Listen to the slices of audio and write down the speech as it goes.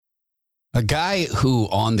A guy who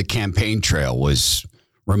on the campaign trail was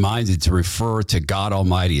reminded to refer to God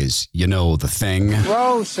Almighty as, the thing.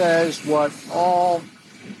 Roe says what all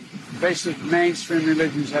basic mainstream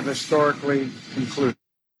religions have historically concluded.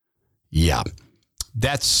 Yeah,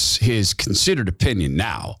 that's his considered opinion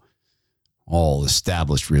now. All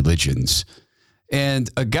established religions. And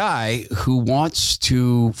a guy who wants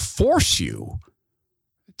to force you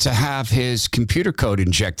to have his computer code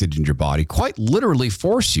injected in your body, quite literally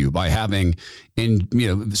force you by having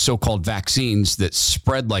so-called vaccines that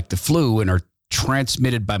spread like the flu and are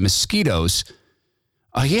transmitted by mosquitoes.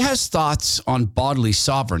 He has thoughts on bodily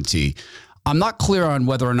sovereignty. I'm not clear on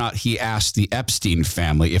whether or not he asked the Epstein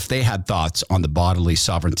family if they had thoughts on the bodily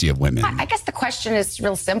sovereignty of women. I guess the question is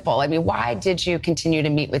real simple. I mean, why did you continue to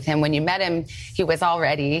meet with him? When you met him, he was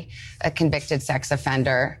already a convicted sex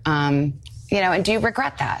offender. And do you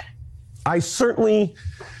regret that? I certainly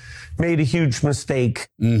made a huge mistake.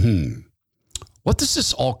 Mm-hmm. What does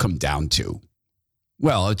this all come down to?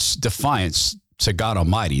 Well, it's defiance to God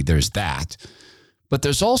Almighty. There's that. But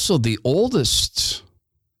there's also the oldest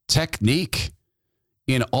technique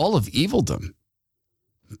in all of evilldom.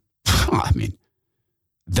 I mean,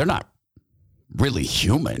 they're not really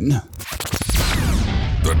human.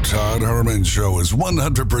 The Todd Herman Show is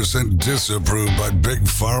 100% disapproved by big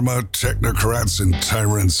pharma, technocrats, and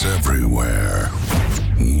tyrants everywhere.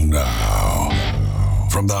 Now,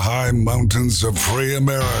 from the high mountains of free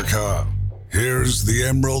America, here's the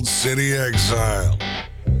Emerald City exile,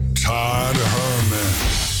 Todd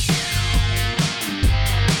Herman.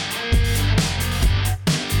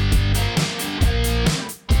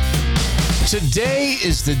 Today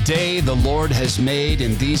is the day the Lord has made,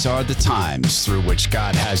 and these are the times through which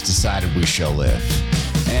God has decided we shall live.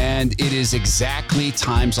 And it is exactly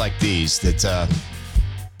times like these that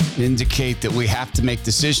indicate that we have to make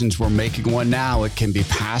decisions. We're making one now. It can be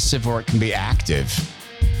passive or it can be active.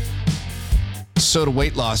 Soda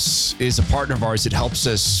Weight Loss is a partner of ours. It helps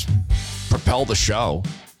us propel the show.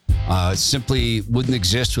 Simply wouldn't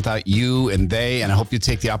exist without you and they, and I hope you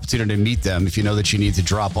take the opportunity to meet them if you know that you need to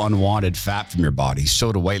drop unwanted fat from your body.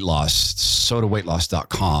 Soda Weight Loss,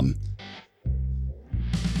 sodaweightloss.com.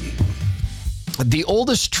 The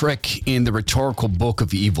oldest trick in the rhetorical book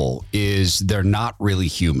of evil is they're not really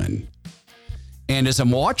human. And as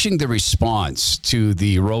I'm watching the response to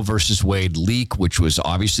the Roe versus Wade leak, which was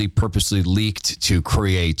obviously purposely leaked to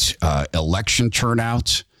create election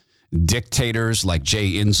turnout, dictators like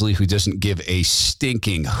Jay Inslee, who doesn't give a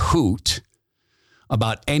stinking hoot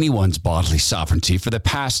about anyone's bodily sovereignty. For the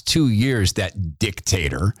past 2 years, that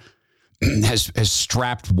dictator has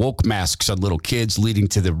strapped woke masks on little kids, leading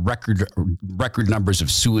to the record numbers of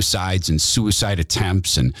suicides and suicide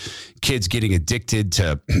attempts, and kids getting addicted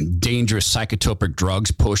to dangerous psychotropic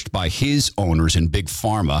drugs pushed by his owners in Big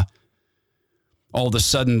Pharma. All of a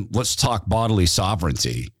sudden, let's talk bodily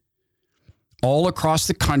sovereignty. All across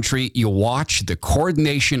the country, you watch the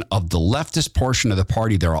coordination of the leftist portion of the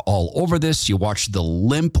party. They're all over this. You watch the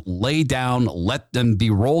limp, lay down, let them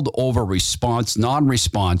be rolled over response,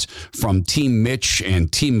 non-response from Team Mitch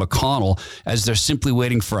and Team McConnell as they're simply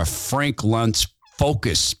waiting for a Frank Luntz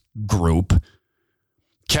focus group,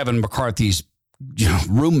 Kevin McCarthy's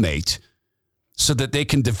roommate, so that they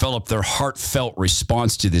can develop their heartfelt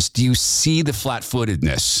response to this. Do you see the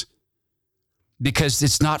flat-footedness? Because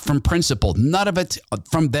it's not from principle. None of it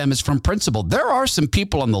from them is from principle. There are some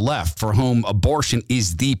people on the left for whom abortion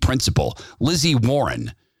is the principle. Lizzie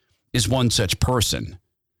Warren is one such person.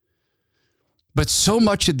 But so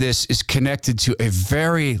much of this is connected to a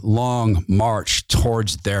very long march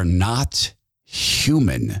towards they're not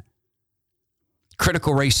human.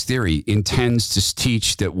 Critical race theory intends to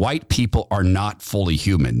teach that white people are not fully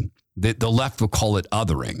human. The left will call it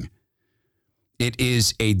othering. It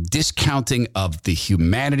is a discounting of the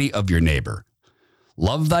humanity of your neighbor.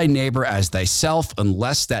 Love thy neighbor as thyself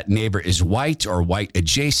unless that neighbor is white or white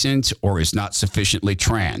adjacent or is not sufficiently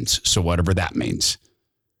trans. So whatever that means.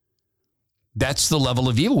 That's the level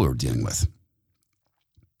of evil we're dealing with.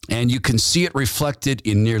 And you can see it reflected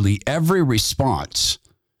in nearly every response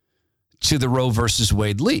to the Roe versus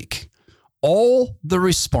Wade leak. All the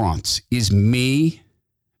response is me,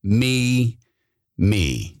 me,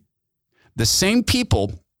 me. The same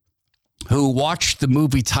people who watched the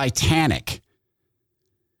movie Titanic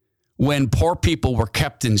when poor people were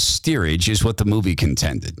kept in steerage is what the movie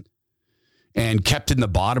contended. And kept in the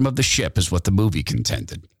bottom of the ship is what the movie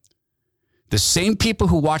contended. The same people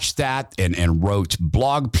who watched that and wrote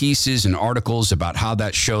blog pieces and articles about how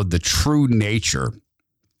that showed the true nature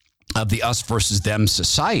of the us versus them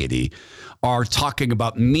society are talking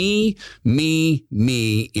about me, me,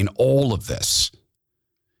 me in all of this.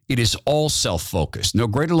 It is all self-focused. No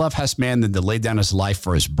greater love has man than to lay down his life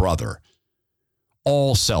for his brother.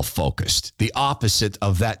 All self-focused. The opposite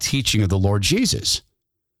of that teaching of the Lord Jesus.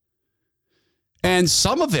 And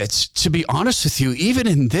some of it, to be honest with you, even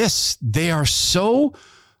in this, they are so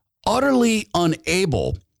utterly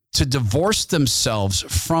unable to divorce themselves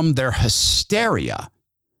from their hysteria.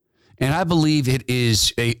 And I believe it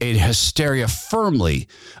is a hysteria firmly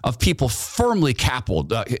of people firmly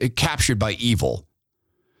captured by evil.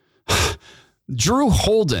 Drew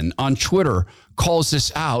Holden on Twitter calls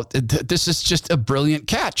this out. This is just a brilliant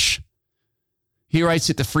catch. He writes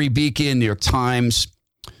at the Free Beacon, New York Times.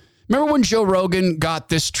 Remember when Joe Rogan got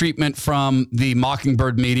this treatment from the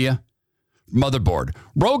Mockingbird Media? Motherboard.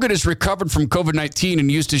 Rogan has recovered from COVID-19 and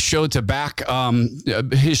used his show to back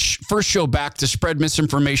his first show back to spread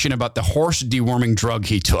misinformation about the horse deworming drug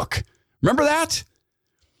he took. Remember that?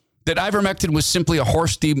 That ivermectin was simply a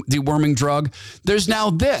horse deworming drug. There's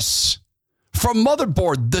now this from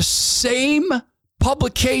Motherboard, the same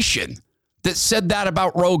publication that said that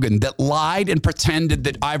about Rogan, that lied and pretended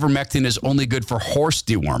that ivermectin is only good for horse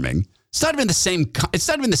deworming. It's not even the same. It's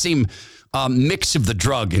not even the same mix of the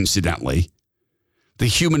drug, incidentally. The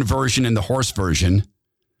human version and the horse version.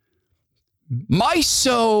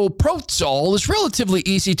 Misoprostol is relatively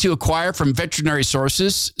easy to acquire from veterinary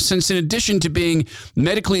sources, since in addition to being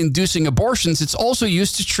medically inducing abortions, it's also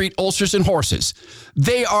used to treat ulcers in horses.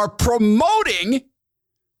 They are promoting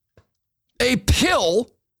a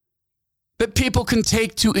pill that people can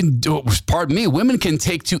take to women can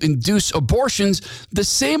take to induce abortions, the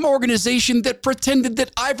same organization that pretended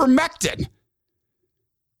that ivermectin,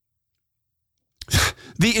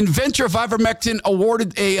 the inventor of ivermectin,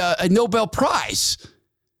 awarded a Nobel Prize.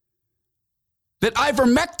 That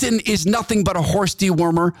ivermectin is nothing but a horse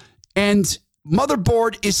dewormer, and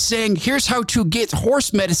Motherboard is saying, here's how to get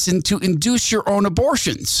horse medicine to induce your own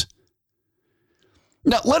abortions.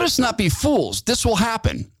 Now, let us not be fools. This will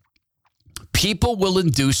happen. Women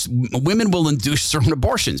will induce their own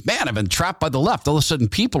abortions. Man, I've been trapped by the left. All of a sudden,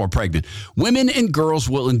 people are pregnant. Women and girls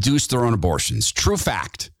will induce their own abortions. True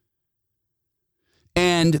fact.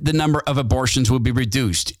 And the number of abortions will be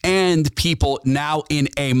reduced. And people now in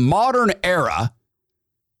a modern era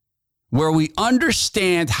where we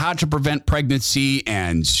understand how to prevent pregnancy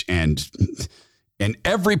and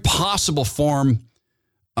every possible form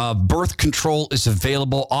of birth control is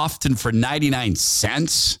available, often for 99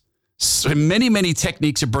 cents. So many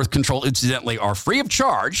techniques of birth control, incidentally, are free of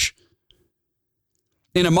charge.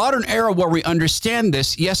 In a modern era where we understand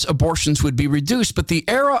this, yes, abortions would be reduced, but the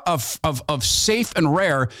era of safe and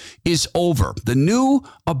rare is over. The new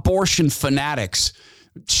abortion fanatics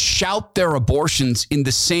shout their abortions in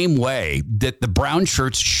the same way that the brown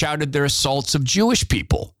shirts shouted their assaults of Jewish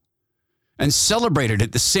people, and celebrated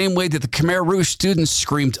it the same way that the Khmer Rouge students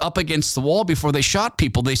screamed up against the wall before they shot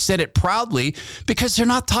people. They said it proudly because they're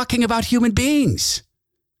not talking about human beings.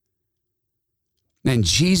 And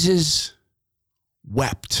Jesus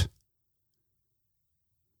wept.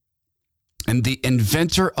 And the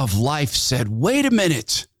inventor of life said, wait a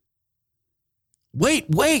minute.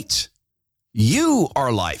 Wait. You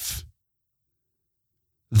are life.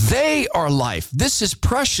 They are life. This is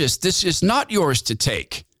precious. This is not yours to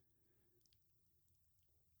take.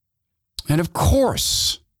 And of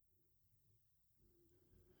course,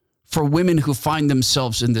 for women who find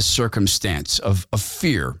themselves in this circumstance of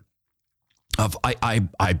fear, of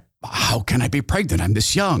how can I be pregnant? I'm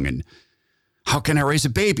this young, and how can I raise a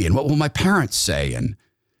baby? And what will my parents say? And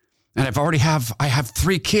I have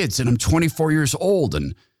 3 kids, and I'm 24 years old,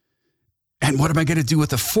 and what am I going to do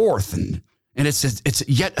with the 4th? And it's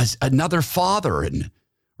yet another father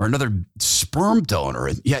or another sperm donor,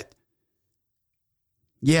 and yet.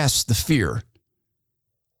 Yes, the fear.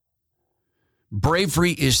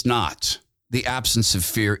 Bravery is not the absence of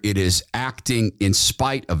fear. It is acting in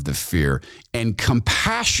spite of the fear. And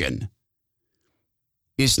compassion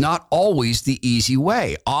is not always the easy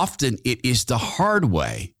way. Often it is the hard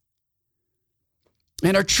way.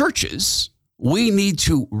 In our churches, we need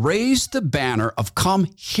to raise the banner of come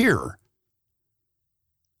here.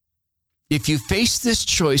 If you face this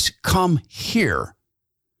choice, come here.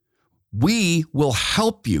 We will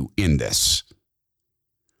help you in this.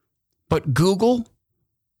 But Google,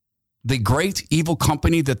 the great evil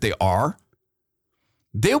company that they are,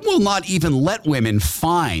 they will not even let women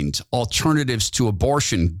find alternatives to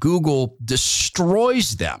abortion. Google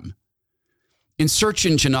destroys them in search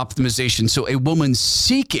engine optimization. So a woman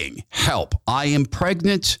seeking help, I am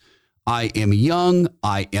pregnant, I am young,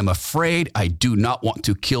 I am afraid, I do not want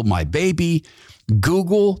to kill my baby.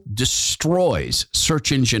 Google destroys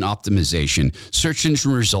search engine optimization, search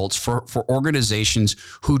engine results for organizations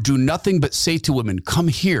who do nothing but say to women, come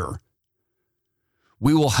here.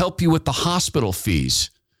 We will help you with the hospital fees.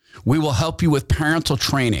 We will help you with parental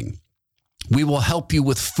training. We will help you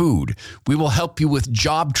with food. We will help you with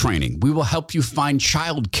job training. We will help you find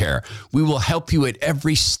childcare. We will help you at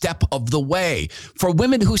every step of the way. For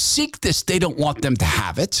women who seek this, they don't want them to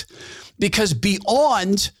have it, because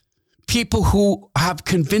beyond people who have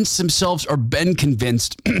convinced themselves or been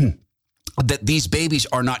convinced that these babies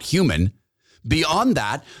are not human, beyond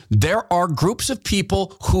that, there are groups of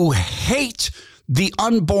people who hate the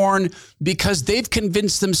unborn because they've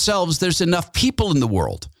convinced themselves there's enough people in the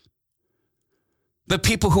world. The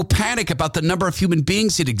people who panic about the number of human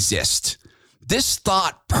beings that exist. This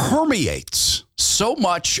thought permeates so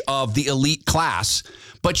much of the elite class,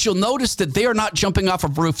 but you'll notice that they are not jumping off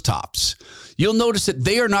of rooftops. You'll notice that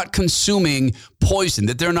they are not consuming poison,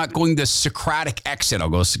 that they're not going the Socratic exit.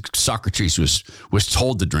 Socrates was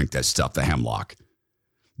told to drink that stuff, the hemlock.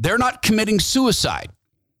 They're not committing suicide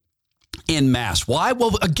in mass. Why?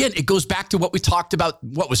 Well, again, it goes back to what we talked about,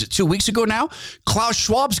 2 weeks ago now? Klaus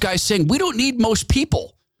Schwab's guy saying, we don't need most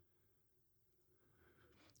people.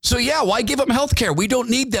 So yeah, why give them health care? We don't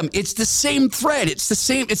need them. It's the same thread.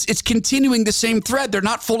 It's continuing the same thread. They're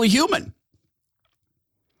not fully human.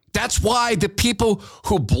 That's why the people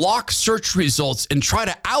who block search results and try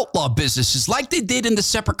to outlaw businesses like they did in the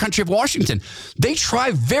separate country of Washington, they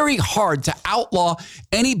try very hard to outlaw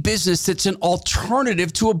any business that's an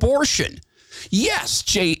alternative to abortion. Yes,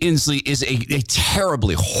 Jay Inslee is a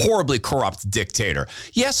terribly, horribly corrupt dictator.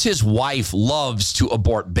 Yes, his wife loves to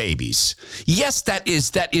abort babies. Yes, that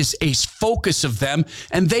is a focus of them,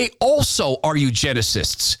 and they also are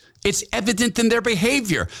eugenicists. It's evident in their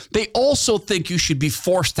behavior. They also think you should be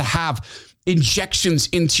forced to have injections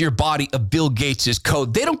into your body of Bill Gates'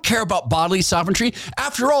 code. They don't care about bodily sovereignty.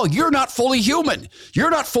 After all, you're not fully human.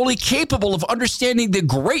 You're not fully capable of understanding the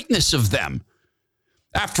greatness of them.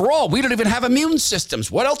 After all, we don't even have immune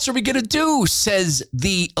systems. What else are we going to do, says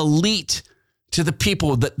the elite to the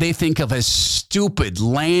people that they think of as stupid,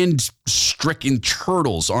 land-stricken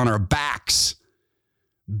turtles on our backs,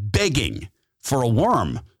 begging for a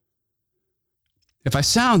worm. If I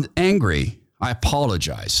sound angry, I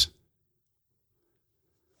apologize.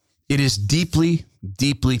 It is deeply,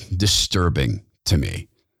 deeply disturbing to me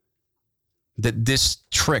that this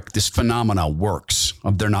trick, this phenomena works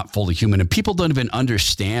of they're not fully human, and people don't even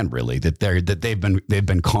understand really that they've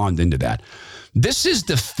been conned into that. This is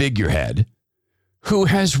the figurehead who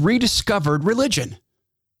has rediscovered religion.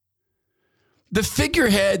 The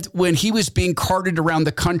figurehead, when he was being carted around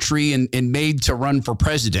the country and made to run for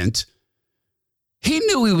president, he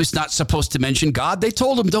knew he was not supposed to mention God. They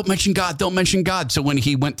told him, don't mention God, don't mention God. So when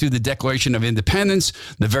he went through the Declaration of Independence,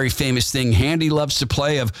 the very famous thing Handy loves to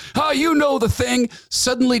play of, you know the thing.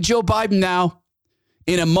 Suddenly Joe Biden now,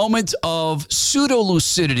 in a moment of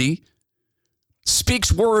pseudo-lucidity,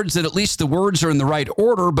 speaks words that at least the words are in the right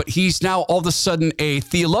order, but he's now all of a sudden a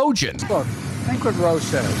theologian. Look, think what Roe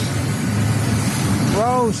says.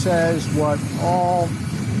 Roe says what all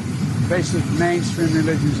basic mainstream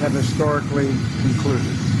religions have historically concluded,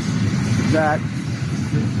 that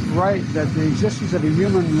the existence of a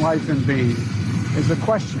human life and being is a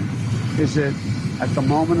question. Is it at the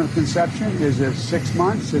moment of conception? Is it 6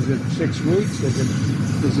 months? Is it 6 weeks?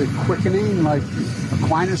 Is it quickening, like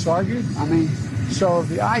Aquinas argued? I mean, so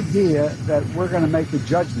the idea that we're going to make a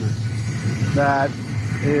judgment that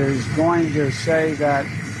is going to say that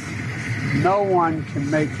no one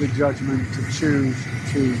can make the judgment to choose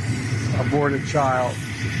to abort a child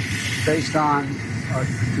based on a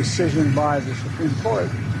decision by the Supreme Court,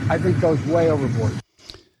 I think goes way overboard.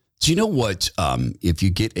 Do you know what, if you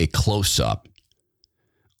get a close-up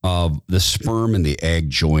of the sperm and the egg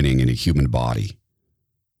joining in a human body,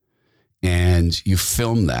 and you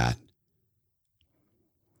film that,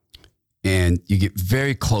 and you get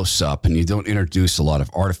very close up and you don't introduce a lot of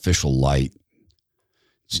artificial light,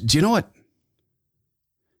 do you know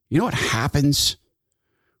what happens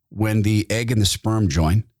when the egg and the sperm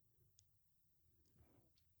join?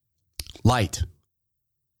 Light.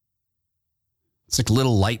 It's like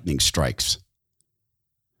little lightning strikes.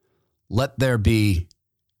 Let there be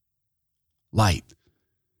light.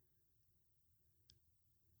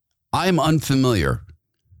 I am unfamiliar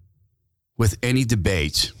with any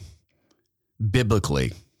debate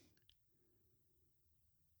biblically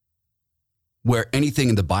where anything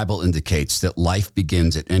in the Bible indicates that life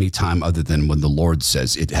begins at any time other than when the Lord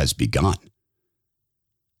says it has begun.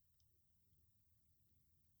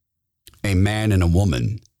 A man and a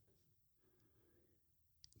woman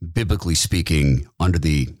biblically speaking, under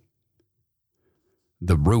the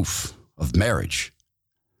roof of marriage,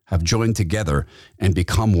 have joined together and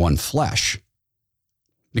become one flesh.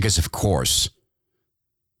 Because, of course,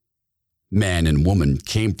 man and woman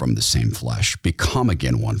came from the same flesh, become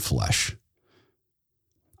again one flesh.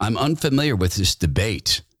 I'm unfamiliar with this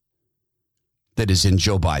debate that is in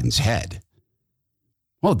Joe Biden's head.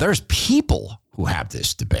 Well, there's people who have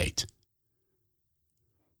this debate.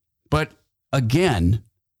 But again,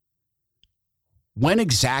 when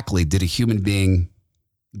exactly did a human being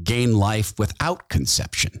gain life without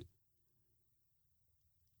conception?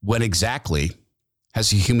 When exactly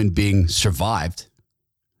has a human being survived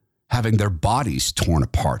having their bodies torn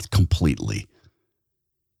apart completely?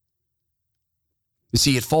 You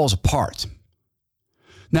see, it falls apart.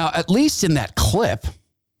 Now, at least in that clip,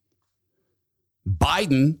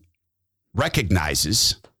 Biden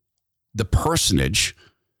recognizes the personage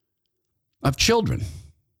of children,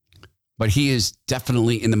 but he is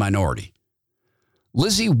definitely in the minority.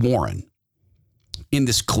 Lizzie Warren, in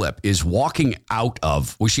this clip, is walking out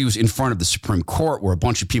of, well, she was in front of the Supreme Court where a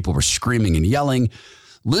bunch of people were screaming and yelling.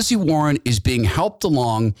 Lizzie Warren is being helped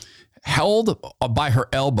along, held by her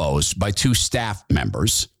elbows by two staff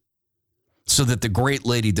members so that the great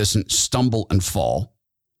lady doesn't stumble and fall.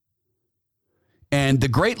 And the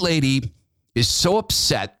great lady is so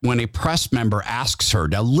upset when a press member asks her,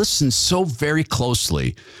 now listen so very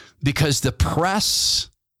closely, because the press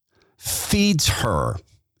feeds her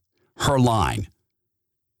line.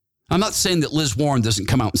 I'm not saying that Liz Warren doesn't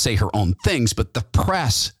come out and say her own things, but the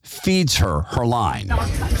press feeds her line.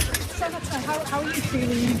 Senator, how are you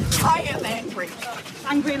feeling? I am angry.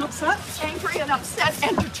 Angry and upset? Angry and upset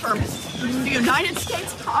and determined. The United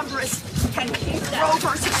States Congress can keep Roe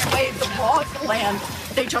versus Wade the law of the land.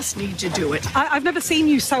 They just need to do it. I've never seen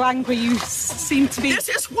you so angry. You seem to be... This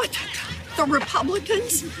is what the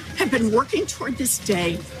Republicans have been working toward this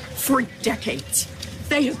day for decades.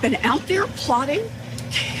 They have been out there plotting,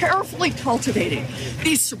 carefully cultivating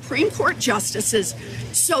these Supreme Court justices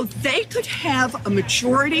so they could have a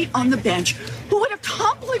majority on the bench who would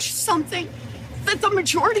accomplish something that the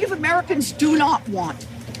majority of Americans do not want.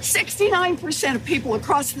 69% of people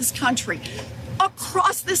across this country,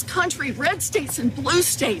 red states and blue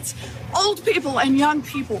states, old people and young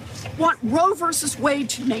people, want Roe versus Wade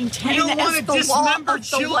to maintain as the law of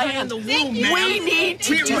the land. We need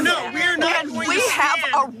to do that. We're not and going we to have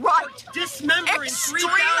a right. Dismembering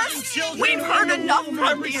 3,000 children We've heard enough from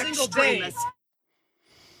every the single day. extremists.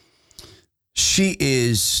 She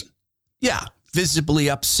is, visibly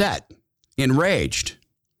upset, enraged.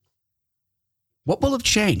 What will have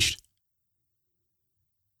changed?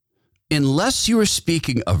 Unless you are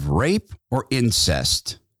speaking of rape or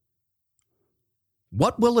incest,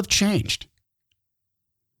 what will have changed?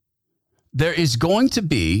 There is going to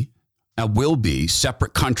be and will be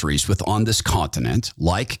separate countries on this continent,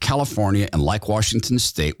 like California and like Washington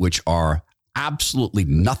State, which are absolutely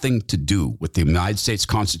nothing to do with the United States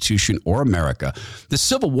Constitution or America. The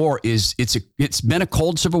Civil War it's been a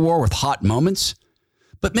cold Civil War with hot moments,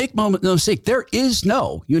 but make no mistake, there is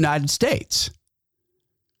no United States.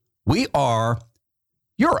 We are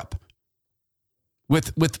Europe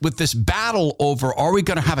with this battle over, are we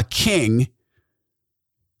going to have a king,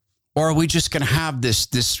 or are we just going to have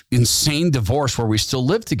this insane divorce where we still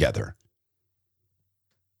live together?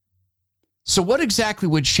 So what exactly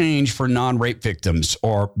would change for non-rape victims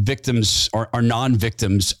or victims or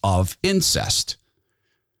non-victims of incest?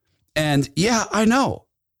 And I know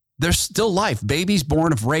there's still life. Babies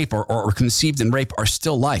born of rape or conceived in rape are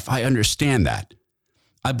still life. I understand that.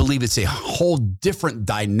 I believe it's a whole different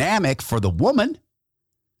dynamic for the woman.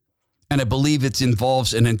 And I believe it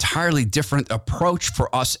involves an entirely different approach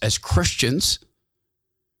for us as Christians,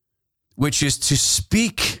 which is to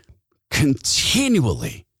speak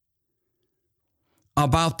continually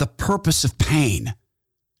about the purpose of pain,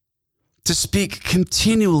 to speak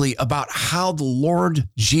continually about how the Lord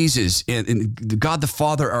Jesus and God the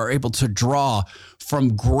Father are able to draw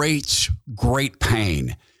from great, great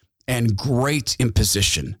pain and great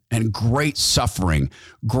imposition and great suffering,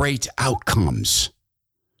 great outcomes,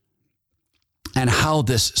 and how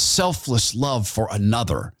this selfless love for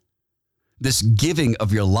another, this giving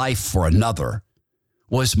of your life for another,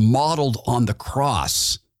 was modeled on the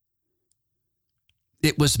cross.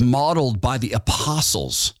 It was modeled by the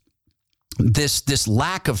apostles. This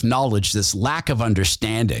lack of knowledge, this lack of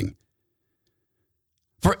understanding.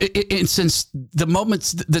 For instance,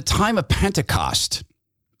 the time of Pentecost,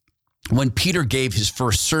 when Peter gave his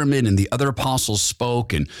first sermon and the other apostles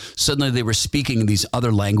spoke, and suddenly they were speaking in these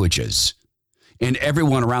other languages, and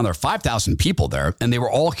everyone around there, 5,000 people there, and they were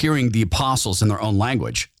all hearing the apostles in their own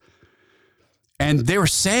language. And they were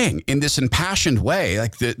saying in this impassioned way,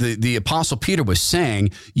 like the Apostle Peter was saying,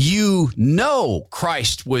 you know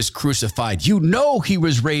Christ was crucified. You know he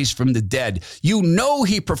was raised from the dead. You know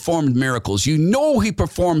he performed miracles. You know he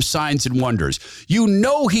performed signs and wonders. You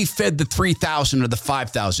know he fed the 3,000 or the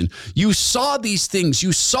 5,000. You saw these things.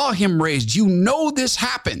 You saw him raised. You know this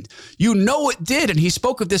happened. You know it did. And he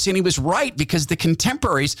spoke of this, and he was right, because the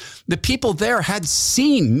contemporaries, the people there had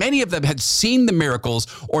seen, many of them had seen the miracles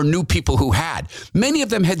or knew people who had. Many of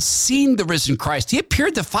them had seen the risen Christ. He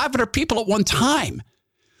appeared to 500 people at one time.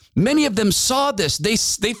 Many of them saw this.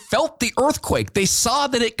 They felt the earthquake. They saw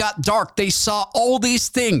that it got dark. They saw all these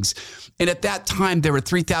things. And at that time, there were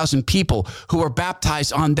 3,000 people who were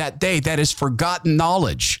baptized on that day. That is forgotten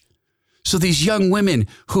knowledge. So these young women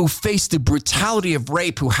who face the brutality of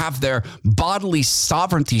rape, who have their bodily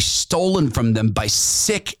sovereignty stolen from them by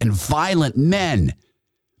sick and violent men,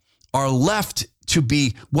 are left to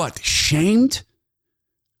be what? Shamed?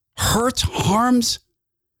 Hurt? Harmed?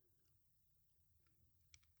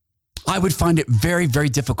 I would find it very, very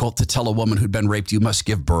difficult to tell a woman who'd been raped, you must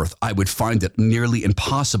give birth. I would find it nearly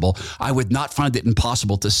impossible. I would not find it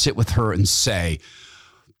impossible to sit with her and say,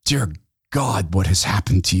 dear God, what has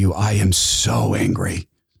happened to you? I am so angry.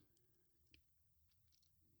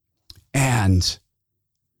 And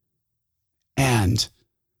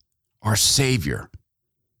our Savior,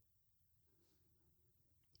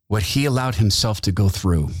 what he allowed himself to go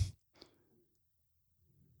through,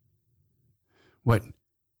 what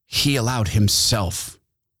he allowed himself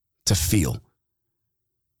to feel,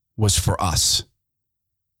 was for us.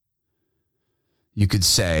 You could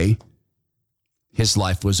say his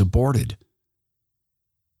life was aborted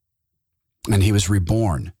and he was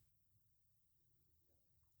reborn,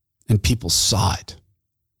 and people saw it.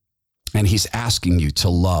 And he's asking you to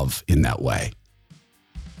love in that way.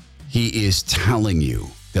 He is telling you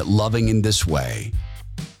that loving in this way,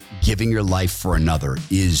 giving your life for another,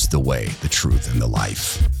 is the way, the truth, and the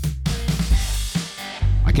life.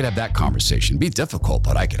 I could have that conversation. It'd be difficult,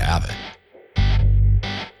 but I could have it.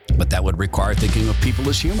 But that would require thinking of people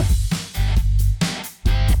as human.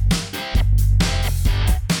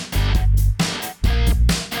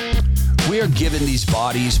 We are given these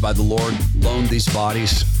bodies by the Lord, loaned these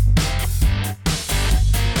bodies.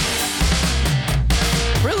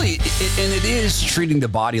 Really, and it is treating the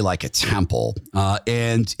body like a temple,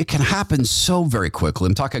 and it can happen so very quickly.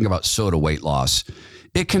 I'm talking about soda weight loss.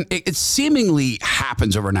 It seemingly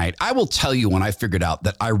happens overnight. I will tell you when I figured out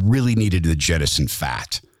that I really needed to jettison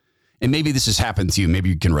fat. And maybe this has happened to you. Maybe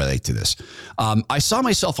you can relate to this. I saw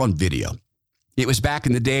myself on video. It was back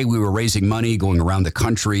in the day. We were raising money, going around the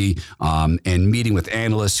country, and meeting with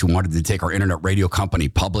analysts who wanted to take our internet radio company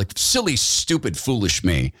public. Silly, stupid, foolish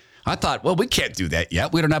me. I thought, well, we can't do that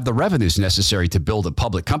yet. We don't have the revenues necessary to build a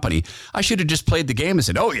public company. I should have just played the game and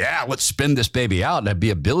said, oh, yeah, let's spin this baby out and I'd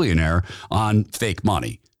be a billionaire on fake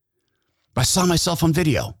money. But I saw myself on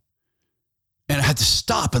video and I had to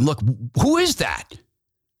stop and look, who is that?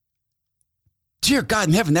 Dear God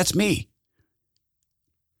in heaven, that's me.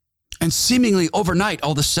 And seemingly overnight,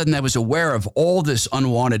 all of a sudden, I was aware of all this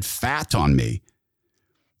unwanted fat on me.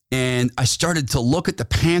 And I started to look at the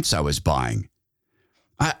pants I was buying.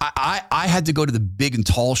 I had to go to the big and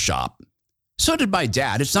tall shop. So did my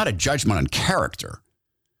dad. It's not a judgment on character.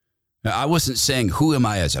 I wasn't saying, who am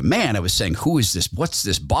I as a man? I was saying, who is this? What's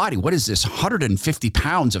this body? What is this 150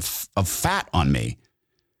 pounds of fat on me?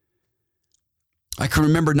 I can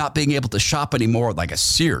remember not being able to shop anymore like a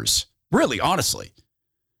Sears. Really, honestly.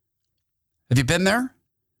 Have you been there?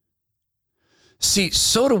 See,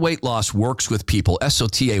 Soda Weight Loss works with people,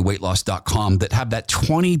 SOTAweightloss.com, that have that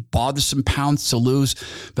 20 bothersome pounds to lose.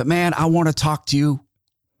 But man, I want to talk to you.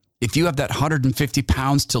 If you have that 150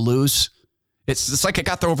 pounds to lose, it's like it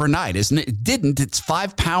got there overnight, isn't it? It didn't. It's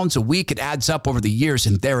 5 pounds a week. It adds up over the years,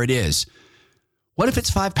 and there it is. What if it's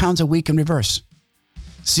 5 pounds a week in reverse?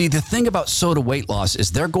 See, the thing about Soda Weight Loss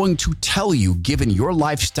is they're going to tell you, given your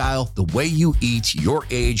lifestyle, the way you eat, your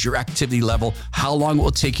age, your activity level, how long it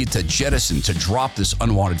will take you to jettison, to drop this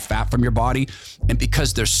unwanted fat from your body. And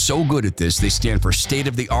because they're so good at this, they stand for state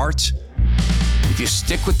of the art. If you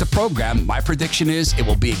stick with the program, my prediction is it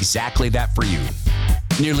will be exactly that for you.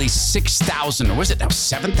 Nearly 6,000, or was it now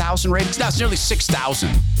 7,000 ratings? No, it's nearly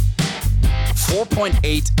 6,000.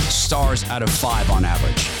 4.8 stars out of 5 on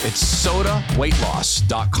average. It's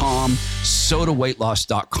sodaweightloss.com,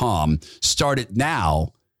 sodaweightloss.com. Start it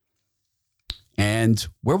now. And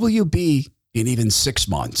where will you be in even 6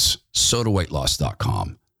 months?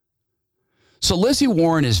 sodaweightloss.com. So Lizzie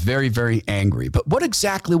Warren is very, very angry. But what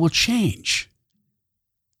exactly will change?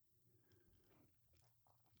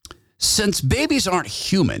 Since babies aren't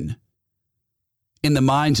human, in the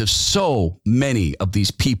minds of so many of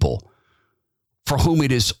these people for whom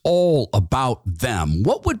it is all about them.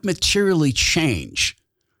 What would materially change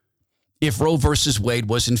if Roe versus Wade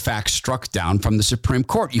was in fact struck down from the Supreme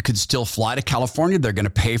Court? You could still fly to California. They're going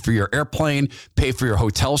to pay for your airplane, pay for your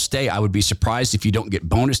hotel stay. I would be surprised if you don't get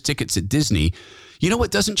bonus tickets at Disney. You know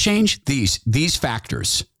what doesn't change? These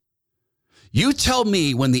factors. You tell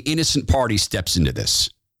me when the innocent party steps into this.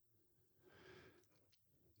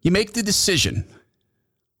 You make the decision.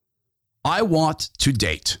 I want to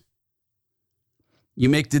date. You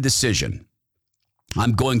make the decision.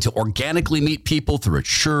 I'm going to organically meet people through a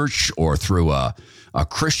church or through a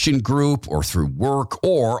Christian group or through work,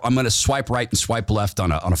 or I'm going to swipe right and swipe left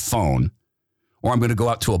on a phone, or I'm going to go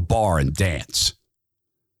out to a bar and dance.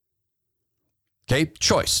 Okay,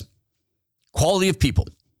 choice. Quality of people.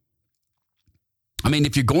 I mean,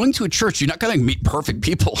 if you're going to a church, you're not going to meet perfect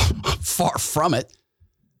people. Far from it.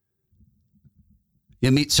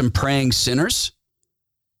 You meet some praying sinners.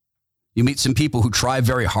 You meet some people who try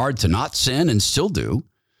very hard to not sin and still do.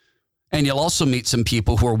 And you'll also meet some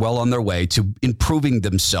people who are well on their way to improving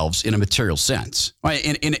themselves in a material sense, right?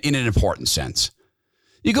 In an important sense.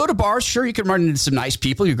 You go to bars, sure, you can run into some nice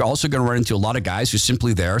people. You're also going to run into a lot of guys who are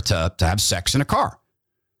simply there to have sex in a car.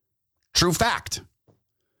 True fact.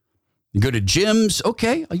 You go to gyms,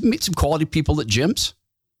 okay, you meet some quality people at gyms.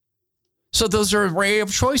 So those are an array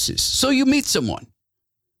of choices. So you meet someone.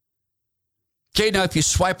 Okay, now if you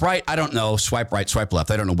swipe right, I don't know, swipe right, swipe left.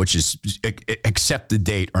 I don't know which is accept the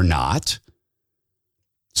date or not.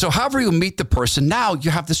 So however you meet the person, now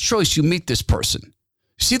you have this choice. You meet this person.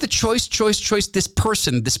 See the choice, this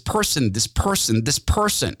person.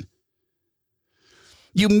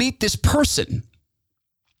 You meet this person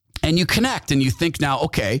and you connect and you think now,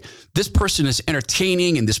 okay, this person is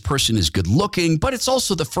entertaining and this person is good looking, but it's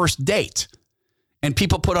also the first date. And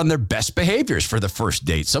people put on their best behaviors for the first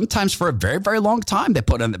date. Sometimes for a very, very long time, they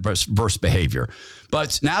put on the best behavior.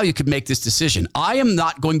 But now you could make this decision. I am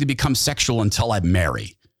not going to become sexual until I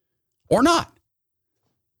marry. Or not.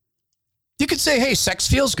 You could say, hey, sex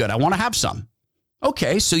feels good. I want to have some.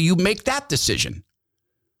 Okay, so you make that decision.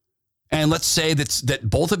 And let's say that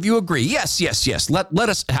both of you agree. Yes. Let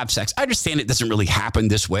us have sex. I understand it doesn't really happen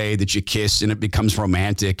this way, that you kiss and it becomes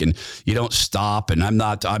romantic and you don't stop. And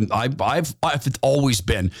I've always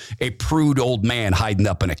been a prude old man hiding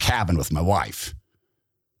up in a cabin with my wife.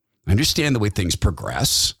 I understand the way things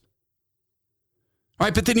progress. All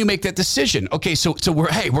right, but then you make that decision. Okay, so we're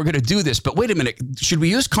going to do this, but wait a minute. Should we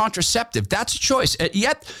use contraceptive? That's a choice.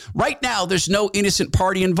 Yet, right now, there's no innocent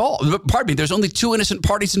party involved. Pardon me, there's only 2 innocent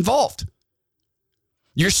parties involved.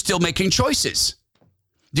 You're still making choices.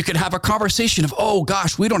 You could have a conversation of, oh,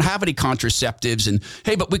 gosh, we don't have any contraceptives, and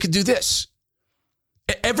hey, but we could do this.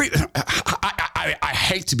 I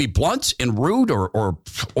hate to be blunt and rude or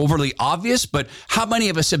overly obvious, but how many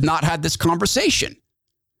of us have not had this conversation?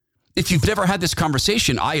 If you've never had this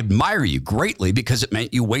conversation, I admire you greatly because it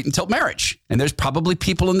meant you wait until marriage. And there's probably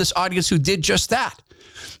people in this audience who did just that.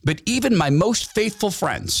 But even my most faithful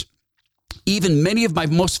friends, even many of my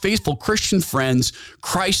most faithful Christian friends,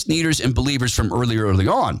 Christ leaders and believers from early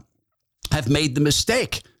on, have made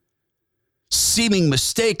the seeming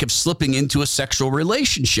mistake of slipping into a sexual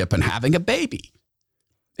relationship and having a baby.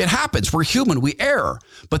 It happens. We're human. We err.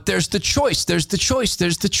 But there's the choice.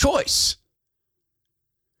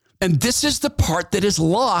 And this is the part that is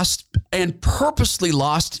lost and purposely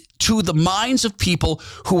lost to the minds of people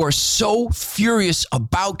who are so furious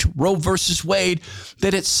about Roe versus Wade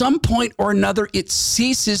that at some point or another, it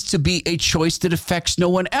ceases to be a choice that affects no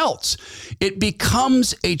one else. It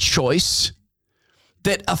becomes a choice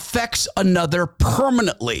that affects another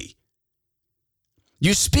permanently.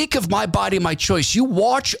 You speak of my body, my choice. You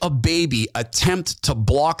watch a baby attempt to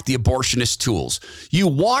block the abortionist tools. You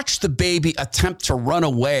watch the baby attempt to run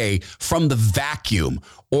away from the vacuum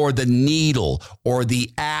or the needle or the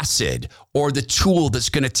acid or the tool that's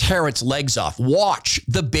going to tear its legs off. Watch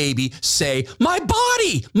the baby say, my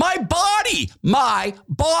body, my body, my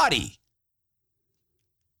body.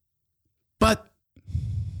 But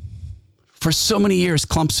for so many years,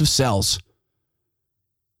 clumps of cells.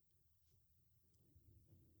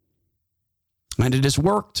 And it has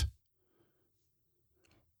worked.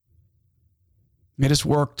 It has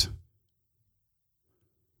worked.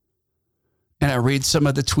 And I read some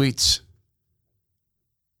of the tweets.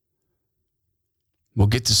 We'll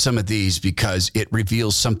get to some of these because it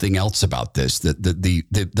reveals something else about this,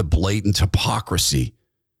 the blatant hypocrisy.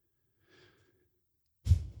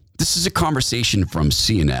 This is a conversation from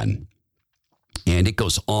CNN, and it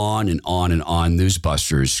goes on and on and on.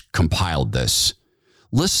 Newsbusters compiled this.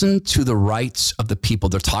 Listen to the rights of the people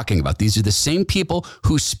they're talking about. These are the same people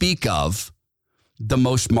who speak of the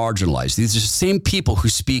most marginalized. These are the same people who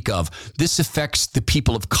speak of this affects the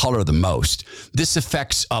people of color the most. This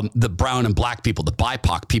affects the brown and black people, the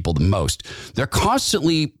BIPOC people the most. They're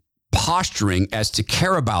constantly posturing as to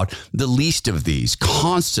care about the least of these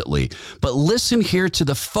constantly. But listen here to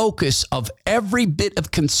the focus of every bit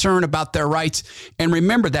of concern about their rights. And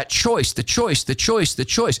remember that choice.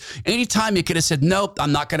 Anytime you could have said, nope,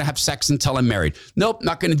 I'm not going to have sex until I'm married. Nope,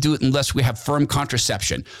 not going to do it unless we have firm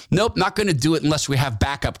contraception. Nope, not going to do it unless we have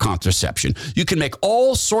backup contraception. You can make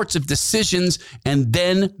all sorts of decisions, and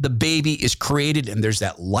then the baby is created, and there's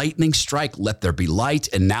that lightning strike, let there be light,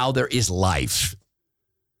 and now there is life.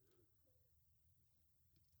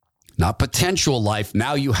 Not potential life.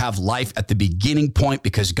 Now you have life at the beginning point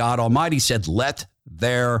because God Almighty said, let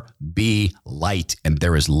there be light. And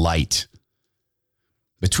there is light.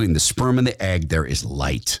 Between the sperm and the egg, there is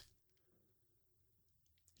light.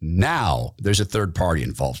 Now there's a third party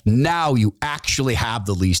involved. Now you actually have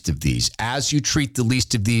the least of these. As you treat the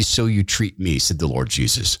least of these, so you treat me, said the Lord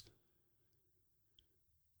Jesus.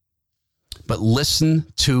 But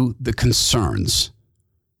listen to the concerns.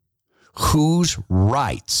 Whose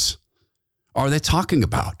rights are they talking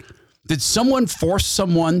about? Did someone force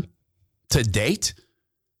someone to date?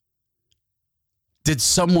 Did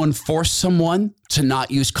someone force someone to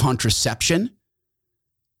not use contraception?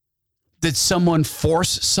 Did someone force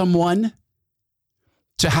someone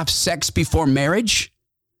to have sex before marriage?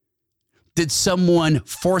 Did someone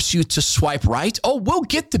force you to swipe right? Oh, we'll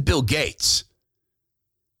get to Bill Gates.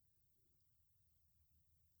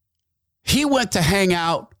 He went to hang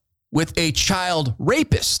out with a child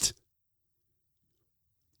rapist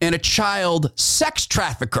and a child sex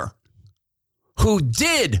trafficker who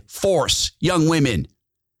did force young women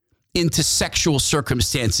into sexual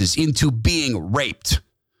circumstances, into being raped.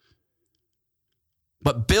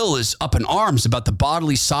 But Bill is up in arms about the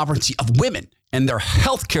bodily sovereignty of women and their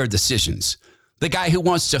healthcare decisions. The guy who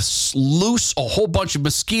wants to loose a whole bunch of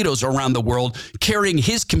mosquitoes around the world, carrying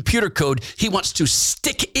his computer code, he wants to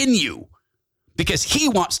stick in you because he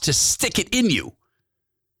wants to stick it in you.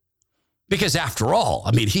 Because after all,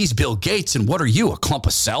 I mean, he's Bill Gates, and what are you, a clump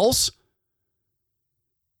of cells?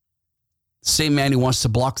 Same man who wants to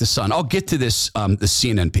block the sun. I'll get to this, the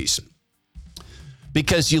CNN piece.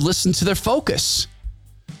 Because you listen to their focus.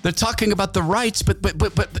 They're talking about the rights, but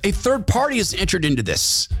a third party has entered into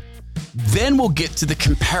this. Then we'll get to the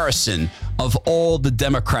comparison of all the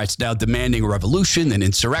Democrats now demanding a revolution, an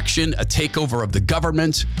insurrection, a takeover of the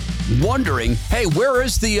government, wondering, hey,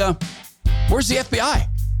 where's the FBI?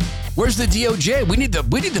 Where's the DOJ? We need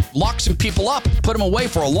to lock some people up, put them away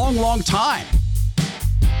for a long, long time.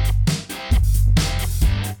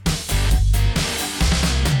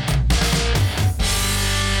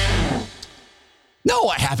 No,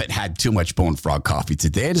 I haven't had too much Bone Frog coffee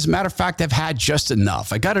today. As a matter of fact, I've had just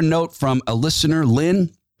enough. I got a note from a listener,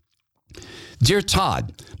 Lynn. Dear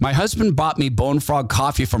Todd, my husband bought me Bone Frog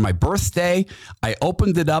coffee for my birthday. I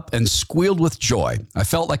opened it up and squealed with joy. I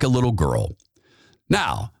felt like a little girl.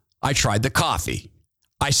 Now, I tried the coffee.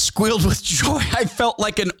 I squealed with joy. I felt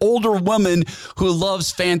like an older woman who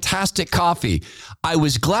loves fantastic coffee. I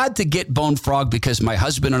was glad to get Bone Frog because my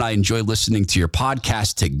husband and I enjoy listening to your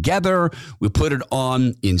podcast together. We put it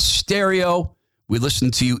on in stereo. We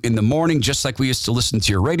listen to you in the morning, just like we used to listen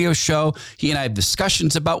to your radio show. He and I have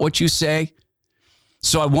discussions about what you say.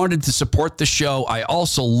 So I wanted to support the show. I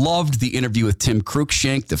also loved the interview with Tim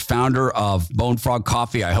Cruikshank, the founder of Bone Frog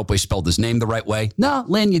Coffee. I hope I spelled his name the right way. No,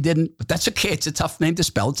 Lynn, you didn't, but that's okay. It's a tough name to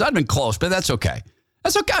spell. It's not even close, but that's okay.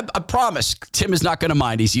 That's okay. I promise. Tim is not going to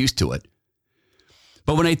mind. He's used to it.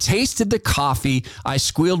 But when I tasted the coffee, I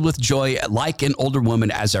squealed with joy like an older woman,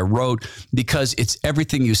 as I wrote, because it's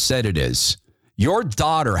everything you said it is. Your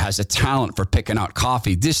daughter has a talent for picking out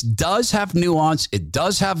coffee. This does have nuance. It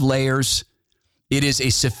does have layers. It is a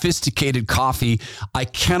sophisticated coffee. I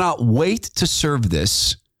cannot wait to serve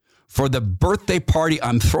this for the birthday party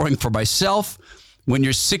I'm throwing for myself. When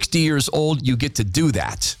you're 60 years old, you get to do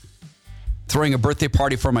that. Throwing a birthday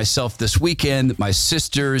party for myself this weekend. My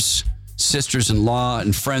sisters-in-law,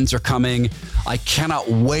 and friends are coming. I cannot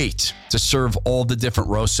wait to serve all the different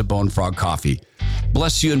roasts of Bone Frog coffee.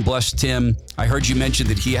 Bless you and bless Tim. I heard you mention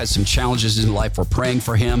that he has some challenges in life. We're praying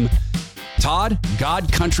for him. Todd,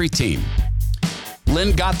 God Country Team.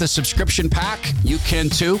 Lynn got the subscription pack. You can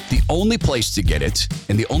too. The only place to get it,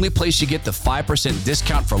 and the only place you get the 5%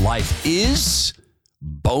 discount for life, is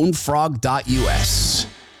bonefrog.us.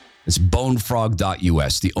 It's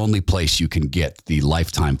bonefrog.us, the only place you can get the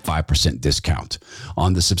lifetime 5% discount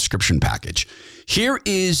on the subscription package. Here are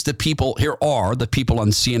the people on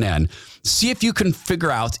CNN. See if you can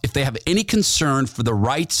figure out if they have any concern for the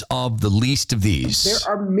rights of the least of these.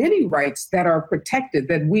 There are many rights that are protected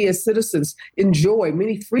that we as citizens enjoy,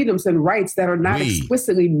 many freedoms and rights that are not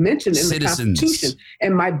explicitly mentioned in the Constitution.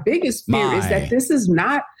 And my biggest fear is that this is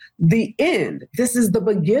not the end. This is the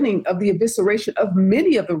beginning of the evisceration of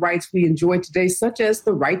many of the rights we enjoy today, such as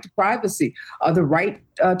the right to privacy, the right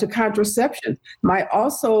to contraception. My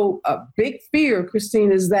also big fear,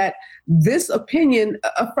 Christine, is that this opinion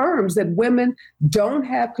affirms that women don't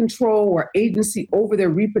have control or agency over their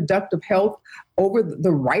reproductive health, over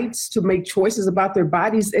the rights to make choices about their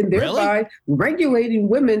bodies, and thereby regulating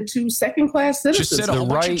women to second-class citizens. The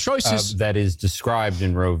right that is described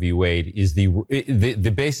in Roe v. Wade is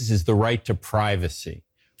the basis is the right to privacy,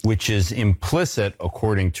 which is implicit,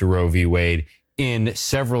 according to Roe v. Wade, in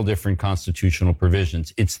several different constitutional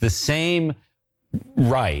provisions. It's the same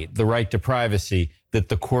right, the right to privacy, that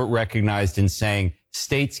the court recognized in saying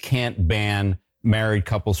states can't ban married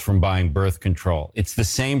couples from buying birth control. It's the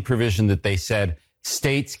same provision that they said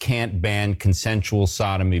states can't ban consensual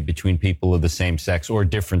sodomy between people of the same sex or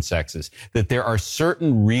different sexes, that there are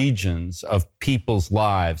certain regions of people's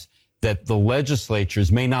lives that the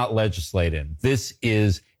legislatures may not legislate in. This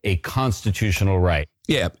is a constitutional right.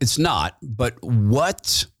 Yeah, it's not. But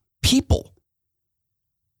what people?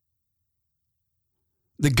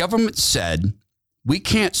 The government said we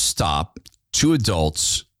can't stop two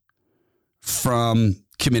adults from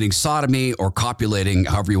committing sodomy or copulating,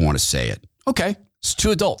 however you want to say it. Okay, it's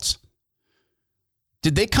two adults.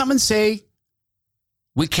 Did they come and say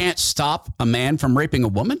we can't stop a man from raping a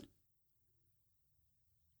woman?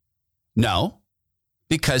 No,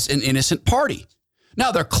 because an innocent party.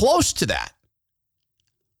 Now, they're close to that.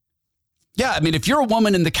 Yeah, I mean, if you're a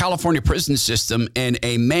woman in the California prison system and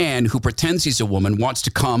a man who pretends he's a woman wants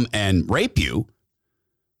to come and rape you,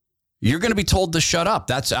 you're going to be told to shut up.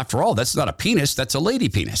 That's, after all, that's not a penis. That's a lady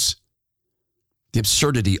penis. The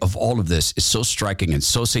absurdity of all of this is so striking and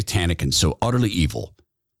so satanic and so utterly evil.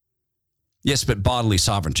 Yes, but bodily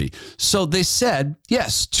sovereignty. So they said,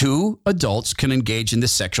 yes, two adults can engage in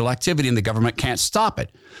this sexual activity and the government can't stop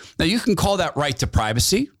it. Now, you can call that right to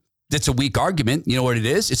privacy. That's a weak argument. You know what it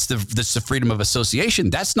is? It's the freedom of association.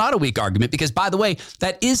 That's not a weak argument because, by the way,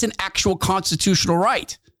 that is an actual constitutional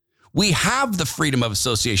right. We have the freedom of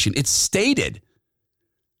association. It's stated.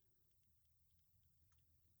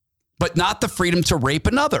 But not the freedom to rape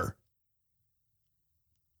another.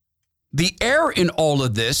 The error in all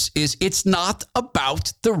of this is it's not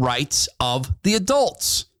about the rights of the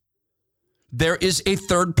adults. There is a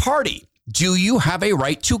third party. Do you have a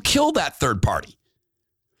right to kill that third party?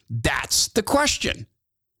 That's the question.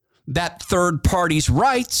 That third party's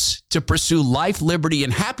rights to pursue life, liberty,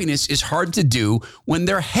 and happiness is hard to do when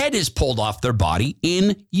their head is pulled off their body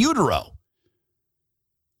in utero.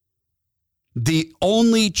 The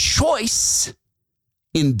only choice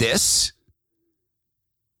in this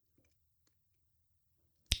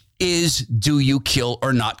is, do you kill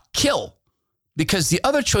or not kill? Because the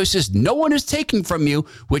other choice is no one is taking from you,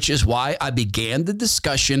 which is why I began the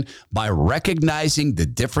discussion by recognizing the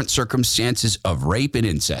different circumstances of rape and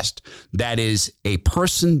incest. That is a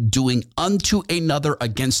person doing unto another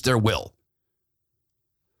against their will.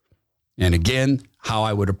 And again, how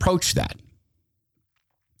I would approach that.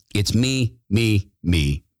 It's me, me,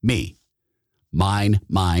 me, me. Mine,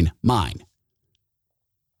 mine, mine.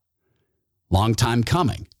 Long time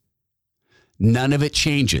coming. None of it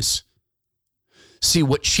changes. See,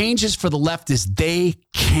 what changes for the left is they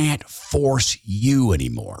can't force you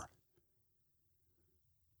anymore.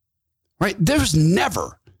 Right? There's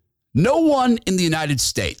never, no one in the United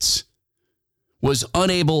States was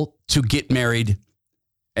unable to get married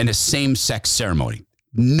in a same-sex ceremony.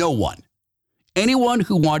 No one. Anyone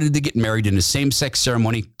who wanted to get married in a same-sex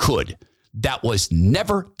ceremony could. That was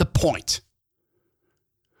never the point.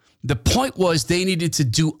 The point was they needed to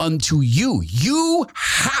do unto you. You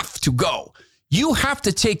have to go. You have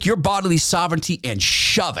to take your bodily sovereignty and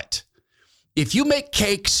shove it. If you make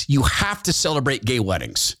cakes, you have to celebrate gay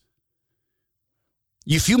weddings.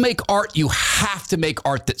 If you make art, you have to make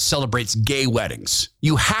art that celebrates gay weddings.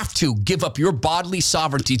 You have to give up your bodily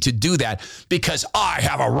sovereignty to do that because I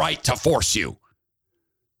have a right to force you.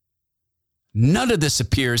 None of this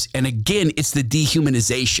appears. And again, it's the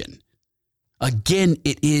dehumanization. Again,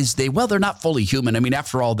 it is they're not fully human. I mean,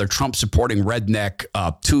 after all, they're Trump supporting redneck,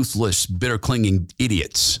 toothless, bitter clinging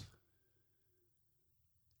idiots.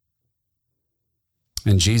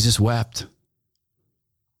 And Jesus wept.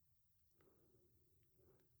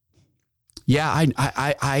 Yeah,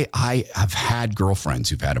 I have had girlfriends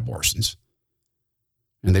who've had abortions,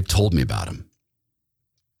 and they've told me about them.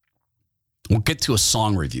 We'll get to a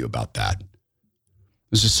song review about that.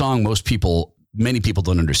 There's a song many people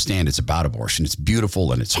don't understand. It's about abortion. It's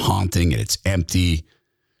beautiful and it's haunting and it's empty.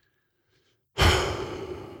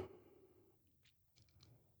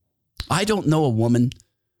 I don't know a woman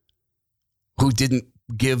who didn't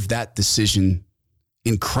give that decision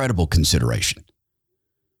incredible consideration.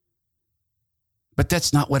 But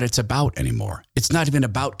that's not what it's about anymore. It's not even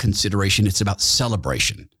about consideration. It's about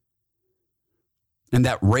celebration. And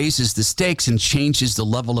that raises the stakes and changes the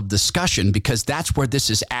level of discussion because that's where this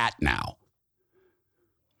is at now.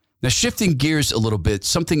 Now, shifting gears a little bit,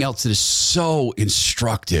 something else that is so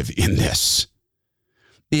instructive in this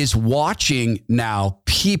is watching now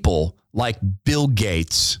people like Bill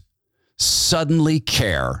Gates suddenly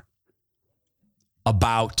care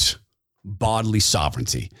about bodily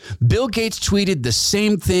sovereignty. Bill Gates tweeted the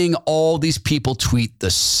same thing all these people tweet,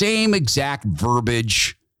 the same exact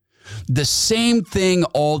verbiage, the same thing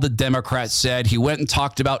all the Democrats said. He went and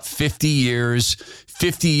talked about 50 years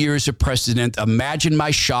of precedent. Imagine my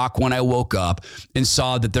shock when I woke up and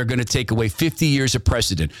saw that they're going to take away 50 years of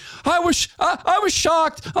precedent. I was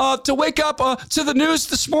shocked to wake up to the news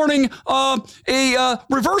this morning. A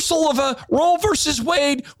reversal of Roe versus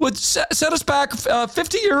Wade would set us back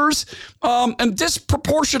 50 years and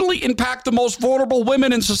disproportionately impact the most vulnerable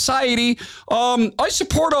women in society. I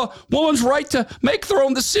support a woman's right to make their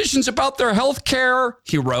own decisions about their health care,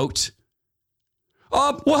 he wrote.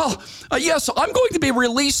 Yes, I'm going to be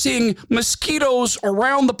releasing mosquitoes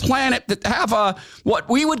around the planet that have what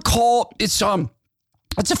we would call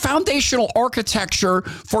it's a foundational architecture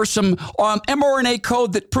for some mRNA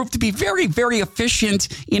code that proved to be very, very efficient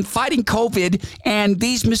in fighting COVID. And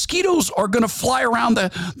these mosquitoes are going to fly around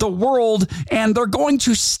the world and they're going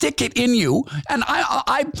to stick it in you. And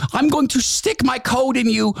I'm going to stick my code in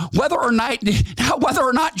you, whether or not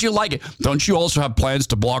you like it. Don't you also have plans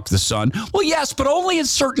to block the sun? Well, yes, but only in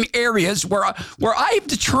certain areas where I've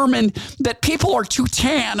determined that people are too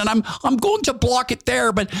tan, and I'm going to block it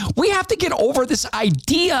there. But we have to get over this idea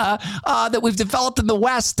that we've developed in the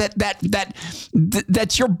West that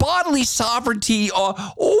your bodily sovereignty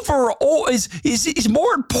is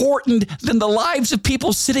more important than the lives of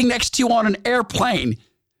people sitting next to you on an airplane.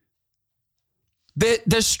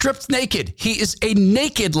 They're stripped naked. He is a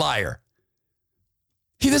naked liar.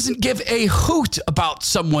 He doesn't give a hoot about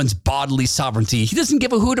someone's bodily sovereignty. He doesn't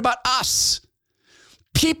give a hoot about us.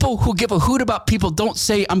 People who give a hoot about people don't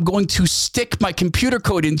say, I'm going to stick my computer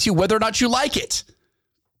code into you whether or not you like it.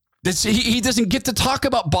 He doesn't get to talk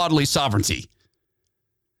about bodily sovereignty.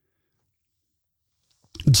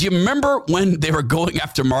 Do you remember when they were going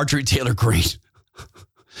after Marjorie Taylor Greene?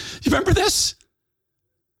 You remember this?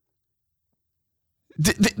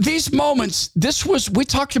 These moments, we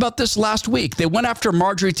talked about this last week. They went after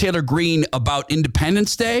Marjorie Taylor Greene about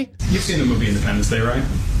Independence Day. You've seen the movie Independence Day, right?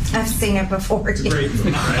 I've seen it before. It's a great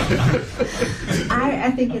movie, right?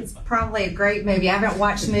 I think it's probably a great movie. I haven't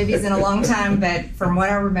watched movies in a long time, but from what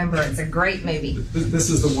I remember, it's a great movie. This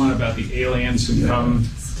is the one about the aliens who come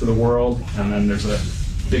to the world, and then there's a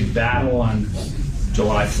big battle on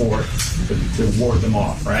July 4th to ward them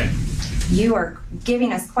off, right? You are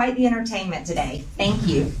giving us quite the entertainment today. Thank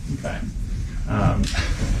you. Okay.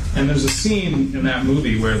 And there's a scene in that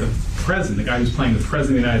movie where the president, the guy who's playing the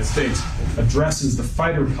president of the United States, addresses the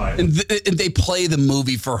fighter pilot. And they play the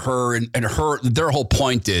movie for her, and their whole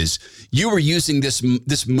point is, you were using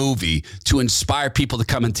this movie to inspire people to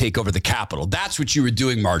come and take over the Capitol. That's what you were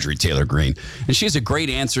doing, Marjorie Taylor Greene. And she has a great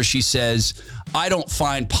answer. She says, I don't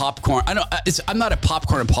find popcorn. I'm not a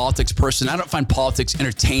popcorn and politics person. I don't find politics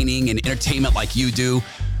entertaining and entertainment like you do.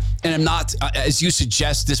 And I'm not, as you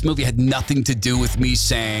suggest, this movie had nothing to do with me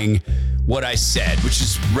saying what I said, which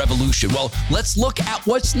is revolution. Well, let's look at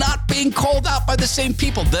what's not being called out by the same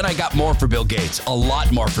people. Then I got more for Bill Gates, a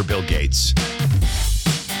lot more for Bill Gates.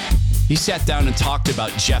 He sat down and talked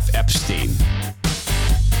about Jeff Epstein.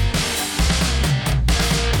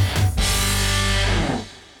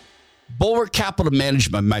 Bulwark Capital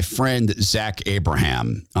Management, my friend Zach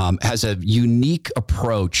Abraham, has a unique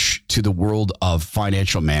approach to the world of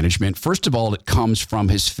financial management. First of all, it comes from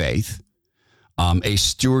his faith, a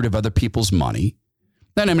steward of other people's money.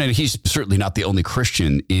 And I mean, he's certainly not the only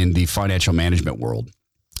Christian in the financial management world,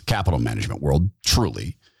 capital management world,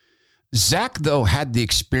 truly. Zach, though, had the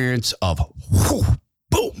experience of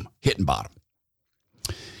boom, hitting bottom.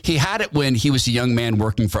 He had it when he was a young man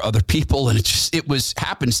working for other people, and it was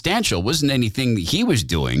happenstantial. It wasn't anything that he was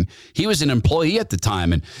doing. He was an employee at the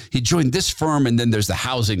time, and he joined this firm, and then there's the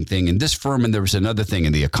housing thing, and this firm, and there was another thing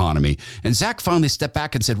in the economy. And Zach finally stepped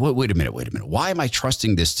back and said, wait a minute. Why am I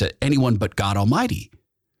trusting this to anyone but God Almighty?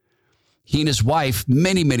 He and his wife,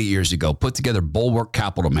 many, many years ago, put together Bulwark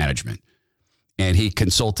Capital Management. And he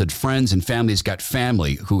consulted friends and family. He's got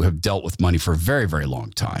family who have dealt with money for a very, very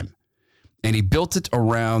long time. And he built it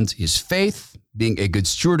around his faith, being a good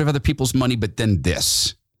steward of other people's money, but then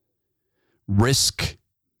this, risk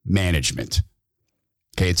management.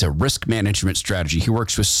 Okay, it's a risk management strategy. He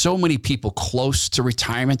works with so many people close to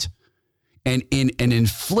retirement. And in an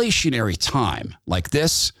inflationary time like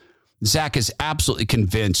this, Zach is absolutely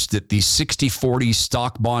convinced that the 60-40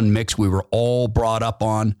 stock bond mix we were all brought up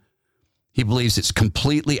on, he believes it's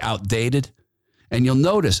completely outdated. And you'll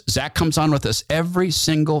notice Zach comes on with us every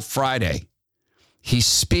single Friday. He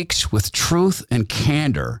speaks with truth and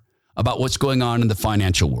candor about what's going on in the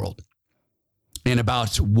financial world and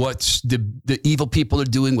about what the evil people are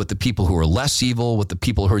doing, what the people who are less evil, what the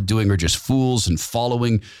people who are doing are just fools and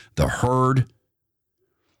following the herd.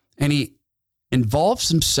 And he involves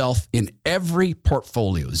himself in every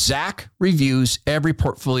portfolio. Zach reviews every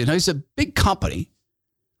portfolio. Now, he's a big company.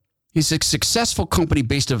 He's a successful company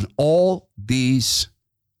based on all these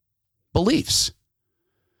beliefs.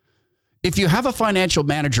 If you have a financial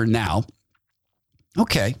manager now,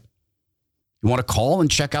 okay, you want to call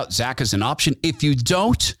and check out Zach as an option. If you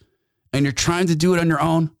don't, and you're trying to do it on your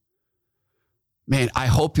own, man, I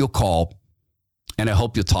hope you'll call and I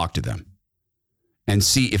hope you'll talk to them and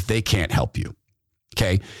see if they can't help you.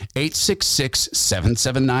 Okay,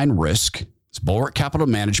 866-779-RISK. It's Bulwark Capital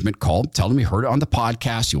Management. Call, tell them you heard it on the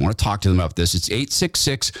podcast. You want to talk to them about this. It's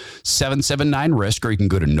 866-779-RISK, or you can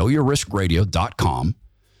go to knowyourriskradio.com.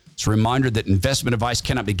 It's a reminder that investment advice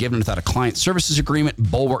cannot be given without a client services agreement.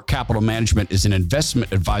 Bulwark Capital Management is an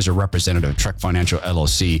investment advisor representative of Trek Financial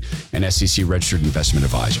LLC, an SEC-registered investment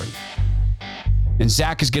advisor. And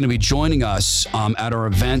Zach is going to be joining us at our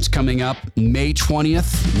event coming up May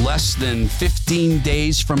 20th, less than 15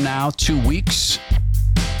 days from now, 2 weeks.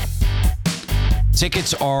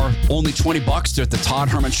 Tickets are only $20. They're at the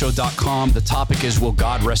ToddHermanShow.com. The topic is, will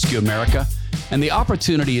God rescue America? And the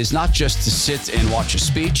opportunity is not just to sit and watch a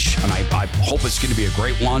speech, and I hope it's going to be a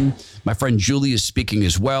great one. My friend Julie is speaking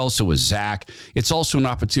as well, so is Zach. It's also an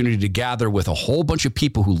opportunity to gather with a whole bunch of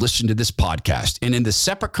people who listen to this podcast. And in the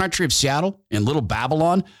separate country of Seattle, in Little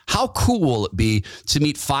Babylon, how cool will it be to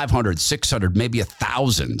meet 500, 600, maybe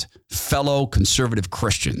 1,000 fellow conservative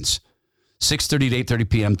Christians? 6:30 to 8:30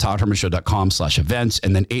 p.m., ToddHermanShow.com/events,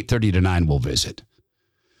 and then 8:30 to 9 we'll visit.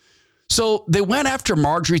 So they went after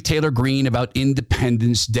Marjorie Taylor Greene about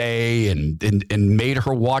Independence Day and made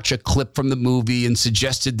her watch a clip from the movie and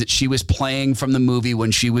suggested that she was playing from the movie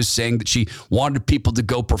when she was saying that she wanted people to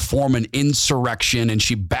go perform an insurrection, and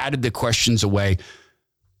she batted the questions away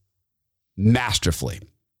masterfully.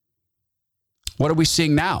 What are we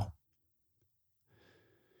seeing now?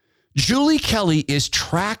 Julie Kelly is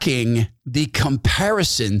tracking the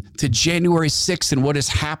comparison to January 6th and what is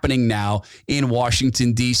happening now in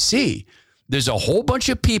Washington, D.C. There's a whole bunch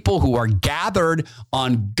of people who are gathered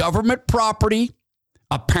on government property,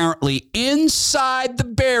 apparently inside the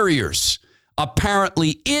barriers,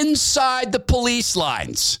 apparently inside the police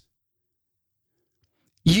lines.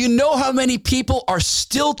 You know how many people are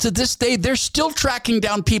still to this day, they're still tracking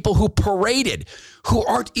down people who paraded, who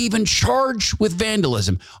aren't even charged with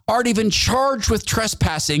vandalism, aren't even charged with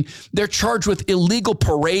trespassing. They're charged with illegal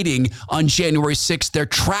parading on January 6th. They're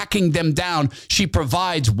tracking them down. She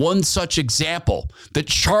provides one such example, the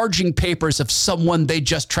charging papers of someone they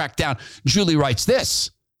just tracked down. Julie writes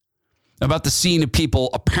this about the scene of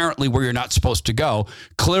people apparently where you're not supposed to go.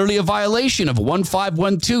 Clearly a violation of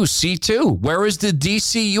 1512C2. Where is the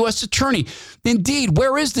D.C. U.S. Attorney? Indeed,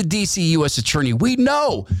 where is the D.C. U.S. Attorney? We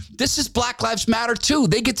know. This is Black Lives Matter too.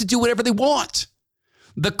 They get to do whatever they want.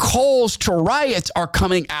 The calls to riot are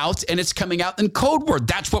coming out, and it's coming out in code word.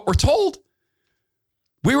 That's what we're told.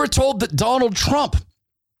 We were told that Donald Trump,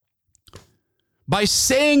 by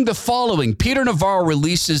saying the following, Peter Navarro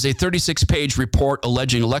releases a 36-page report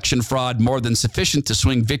alleging election fraud more than sufficient to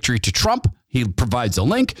swing victory to Trump. He provides a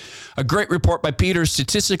link. A great report by Peter.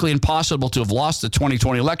 Statistically impossible to have lost the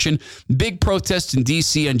 2020 election. Big protest in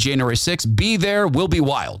D.C. on January 6th. Be there, will be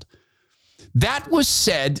wild. That was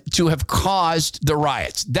said to have caused the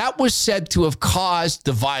riots. That was said to have caused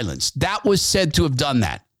the violence. That was said to have done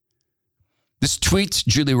that. This tweet,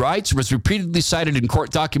 Julie writes, was repeatedly cited in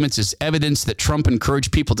court documents as evidence that Trump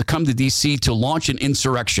encouraged people to come to D.C. to launch an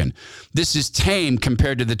insurrection. This is tame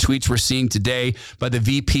compared to the tweets we're seeing today by the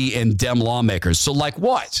VP and Dem lawmakers. So like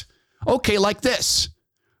what? Okay, like this.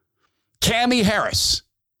 Cammie Harris.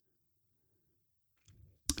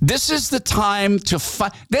 This is the time to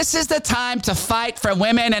fight. This is the time to fight for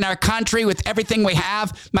women in our country with everything we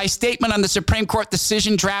have. My statement on the Supreme Court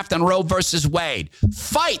decision draft on Roe versus Wade.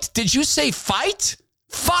 Fight. Did you say fight?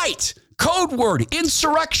 Fight. Code word.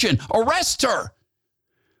 Insurrection. Arrest her.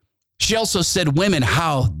 She also said, women,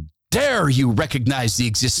 how dare you recognize the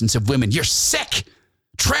existence of women? You're sick.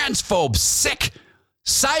 Transphobe. Sick.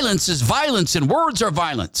 Silence is violence and words are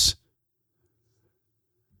violence.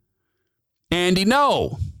 Andy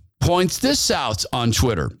No points this out on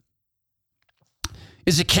Twitter.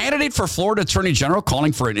 Is a candidate for Florida Attorney General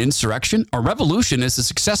calling for an insurrection? A revolution is a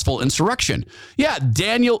successful insurrection. Yeah,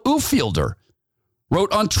 Daniel Ufielder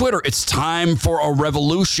wrote on Twitter, it's time for a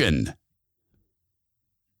revolution.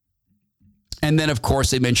 And then, of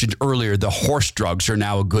course, they mentioned earlier the horse drugs are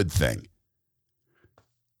now a good thing.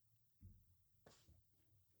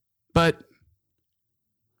 But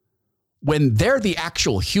when they're the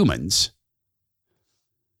actual humans,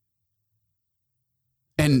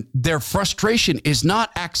 and their frustration is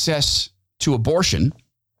not access to abortion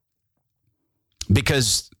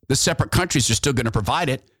because the separate countries are still going to provide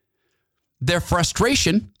it. Their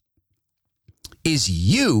frustration is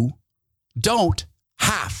you don't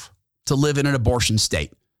have to live in an abortion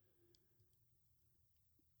state.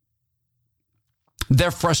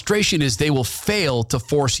 Their frustration is they will fail to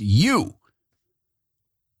force you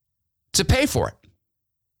to pay for it.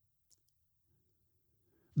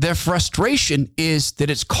 Their frustration is that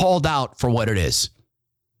it's called out for what it is.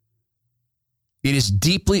 It is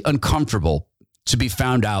deeply uncomfortable to be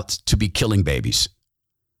found out to be killing babies.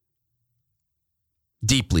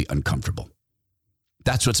 Deeply uncomfortable.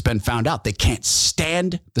 That's what's been found out. They can't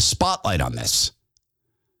stand the spotlight on this.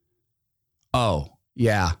 Oh,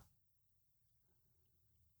 yeah.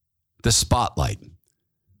 The spotlight.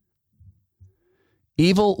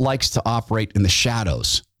 Evil likes to operate in the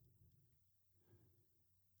shadows.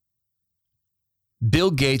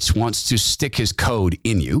 Bill Gates wants to stick his code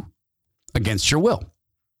in you against your will.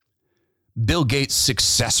 Bill Gates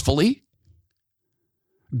successfully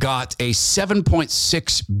got a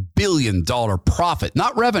 $7.6 billion profit,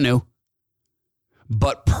 not revenue,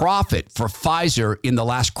 but profit for Pfizer in the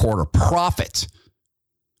last quarter. Profit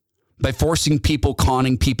by forcing people,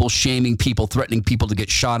 conning people, shaming people, threatening people to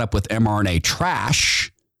get shot up with mRNA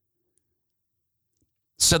trash.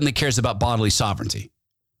 Suddenly cares about bodily sovereignty.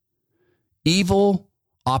 Evil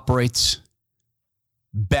operates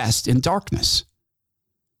best in darkness.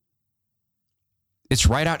 It's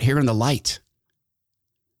right out here in the light.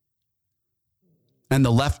 And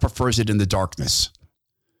the left prefers it in the darkness.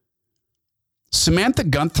 Samantha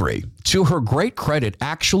Guthrie, to her great credit,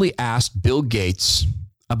 actually asked Bill Gates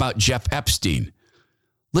about Jeff Epstein.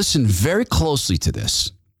 Listen very closely to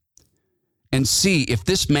this and see if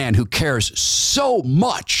this man who cares so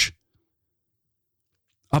much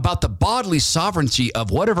about the bodily sovereignty of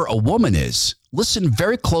whatever a woman is, listen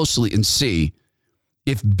very closely and see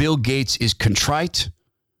if Bill Gates is contrite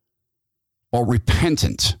or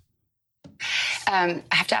repentant. I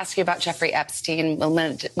have to ask you about Jeffrey Epstein.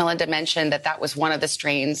 Melinda mentioned that was one of the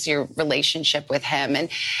strains, your relationship with him. And,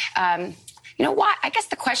 why? I guess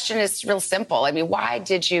the question is real simple. I mean, why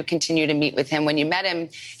did you continue to meet with him? When you met him,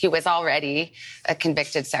 he was already a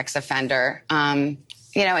convicted sex offender. And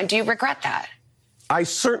do you regret that? I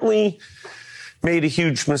certainly made a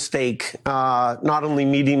huge mistake, not only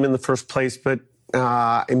meeting him in the first place, but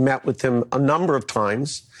I met with him a number of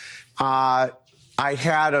times. I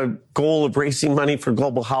had a goal of raising money for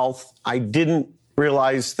global health. I didn't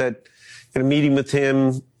realize that in a meeting with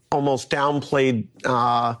him almost downplayed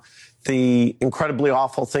the incredibly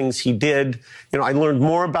awful things he did. I learned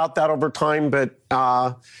more about that over time, but,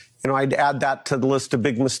 I'd add that to the list of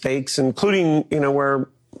big mistakes, including, where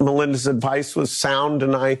Melinda's advice was sound,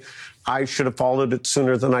 and I should have followed it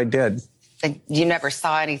sooner than I did. You never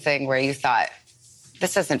saw anything where you thought,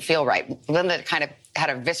 this doesn't feel right. Melinda kind of had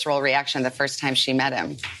a visceral reaction the first time she met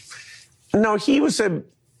him. No, he was a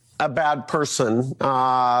bad person.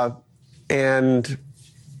 I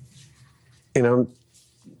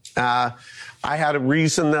had a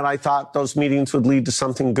reason that I thought those meetings would lead to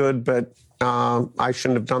something good, but I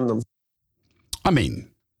shouldn't have done them. I mean,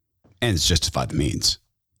 ends justify the means.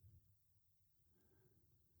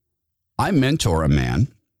 I mentor a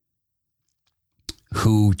man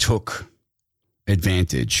who took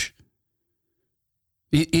advantage.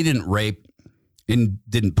 He didn't rape. and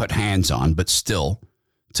didn't put hands on, but still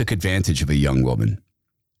took advantage of a young woman,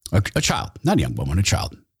 a child, not a young woman, a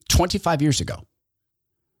child, 25 years ago.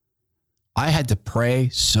 I had to pray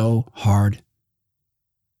so hard.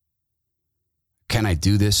 Can I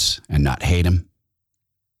do this and not hate him?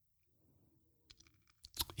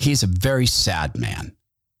 He's a very sad man.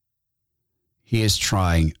 He is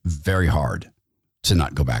trying very hard to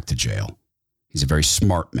not go back to jail. He's a very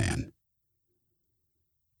smart man.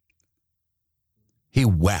 He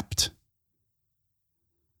wept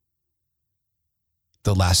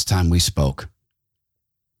the last time we spoke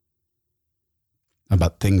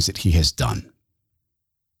about things that he has done.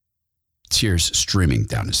 Tears streaming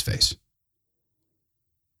down his face.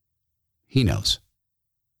 He knows.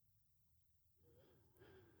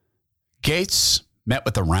 Gates met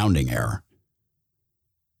with a rounding error.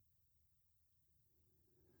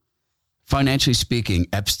 Financially speaking,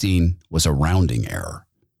 Epstein was a rounding error.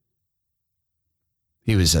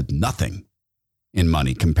 He was at nothing in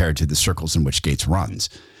money compared to the circles in which Gates runs.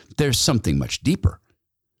 There's something much deeper.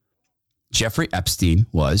 Jeffrey Epstein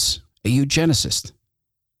was a eugenicist.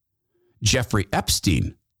 Jeffrey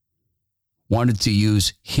Epstein wanted to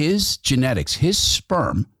use his genetics, his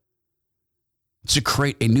sperm, to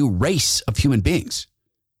create a new race of human beings,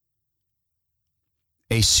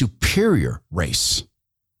 a superior race.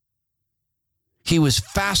 He was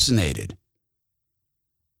fascinated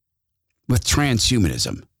with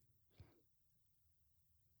transhumanism.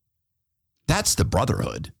 That's the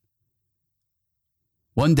brotherhood.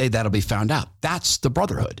 One day that'll be found out. That's the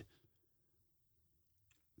brotherhood.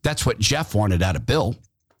 That's what Jeff wanted out of Bill.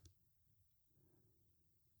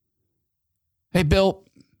 Hey, Bill,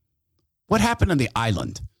 what happened on the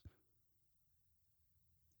island?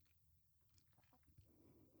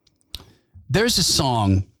 There's a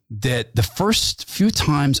song that the first few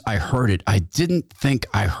times I heard it, I didn't think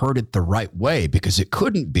I heard it the right way, because it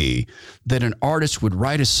couldn't be that an artist would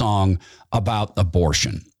write a song about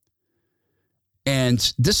abortion.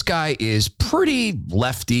 And this guy is pretty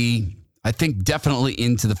lefty. I think definitely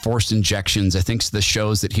into the forced injections. I think the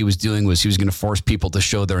shows that he was doing was he was going to force people to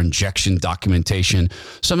show their injection documentation.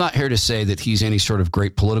 So I'm not here to say that he's any sort of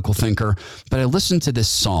great political thinker, but I listened to this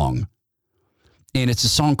song, and it's a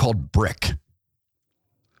song called Brick.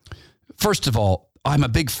 First of all, I'm a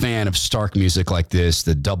big fan of stark music like this,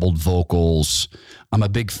 the doubled vocals. I'm a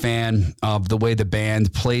big fan of the way the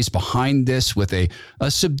band plays behind this with a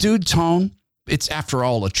subdued tone. It's, after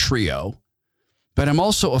all, a trio. But I'm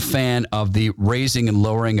also a fan of the raising and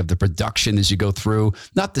lowering of the production as you go through.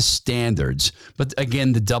 Not the standards, but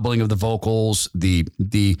again, the doubling of the vocals, the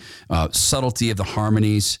subtlety of the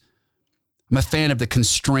harmonies. I'm a fan of the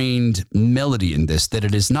constrained melody in this, that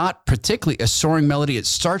it is not particularly a soaring melody. It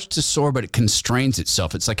starts to soar, but it constrains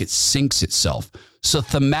itself. It's like it sinks itself. So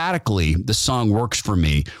thematically, the song works for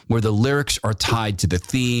me, where the lyrics are tied to the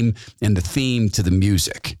theme and the theme to the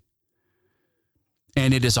music.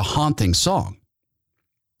 And it is a haunting song.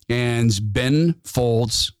 And Ben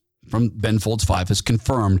Folds from Ben Folds 5 has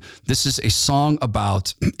confirmed this is a song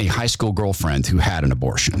about a high school girlfriend who had an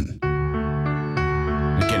abortion.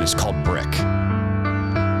 Again, it's called Brick.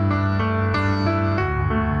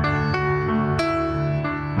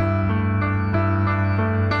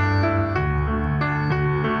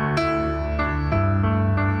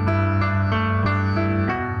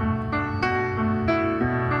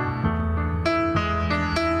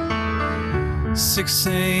 "6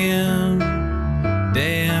 a.m.,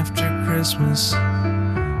 day after Christmas.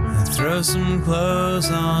 I throw some clothes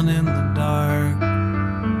on in the dark.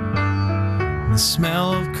 The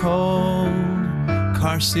smell of cold,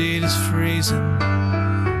 car seat is freezing.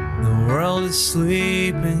 The world is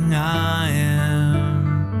sleeping, I am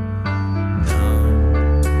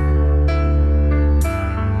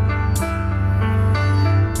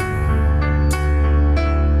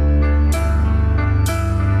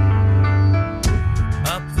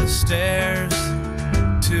stairs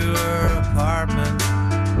to her apartment.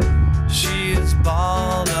 She is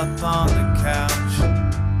balled up on the couch.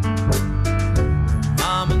 Her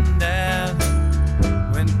mom and dad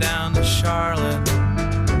went down to Charlotte.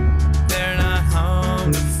 They're not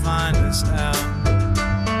home to find us out.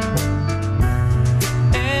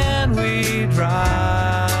 And we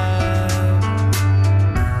drive.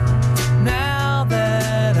 Now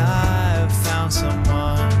that I've found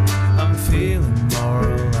someone, I'm feeling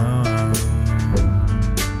more alone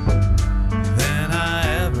than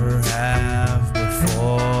I ever have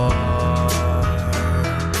before.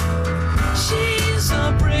 She's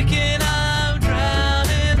a brick and I'm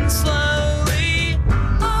drowning slowly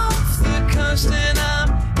off the coast and I'm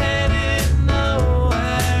headed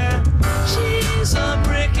nowhere. She's a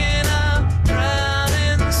brick and I'm drowning.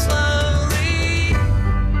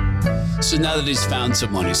 So now that he's found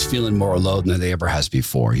someone, he's feeling more alone than he ever has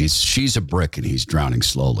before. She's a brick and he's drowning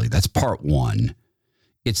slowly. That's part one.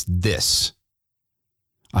 It's this.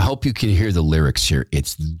 I hope you can hear the lyrics here.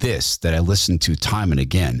 It's this that I listen to time and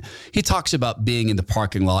again. He talks about being in the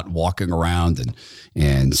parking lot, walking around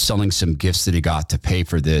and selling some gifts that he got to pay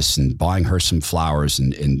for this and buying her some flowers.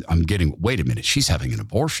 And I'm getting, wait a minute, she's having an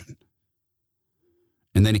abortion.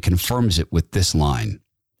 And then he confirms it with this line,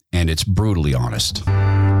 and it's brutally honest.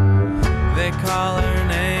 They call her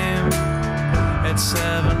name at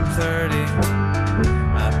 7:30.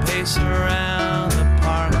 I pace around the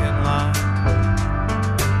parking lot.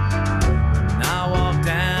 And I walk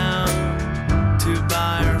down to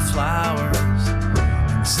buy her flowers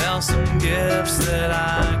and sell some gifts that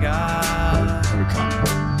I got. Here we come.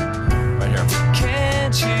 Right here.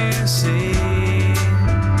 Can't you see?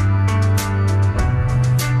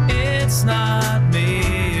 It's not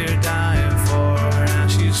me you're dying for. Now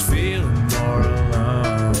she's feeling more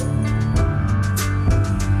alone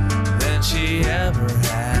than she ever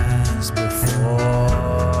has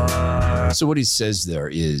before. So what he says there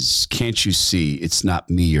is, can't you see it's not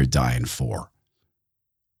me you're dying for?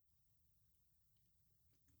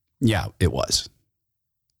 Yeah, it was.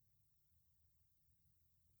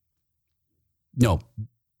 No,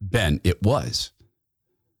 Ben, it was.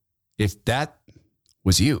 If that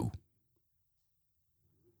was you,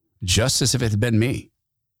 just as if it had been me,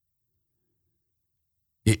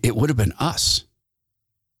 it would have been us.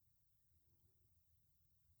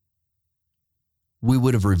 We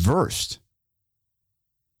would have reversed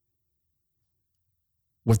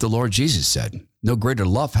what the Lord Jesus said. No greater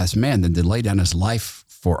love has man than to lay down his life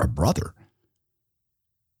for a brother.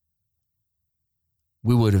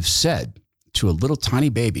 We would have said to a little tiny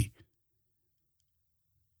baby,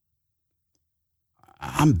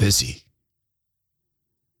 I'm busy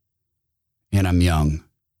and I'm young.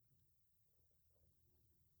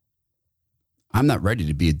 I'm not ready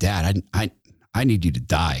to be a dad. I need you to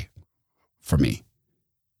die for me.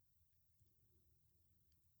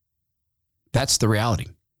 That's the reality.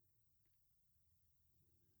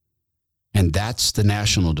 And that's the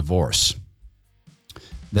national divorce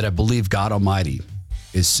that I believe God Almighty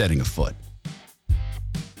is setting afoot.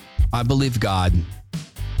 I believe God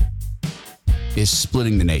is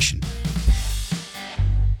splitting the nation.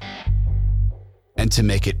 And to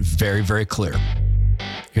make it very, very clear,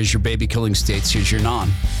 here's your baby killing states, here's your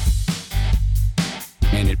non.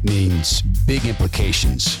 And it means big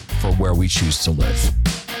implications for where we choose to live.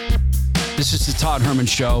 This is the Todd Herman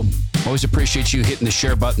Show. Always appreciate you hitting the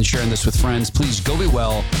share button, sharing this with friends. Please go be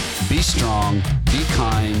well, be strong, be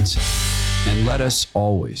kind, and let us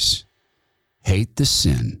always hate the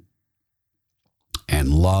sin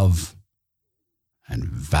and love and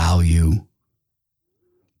value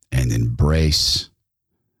and embrace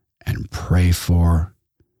and pray for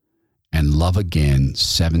and love again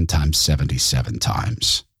 7 times 77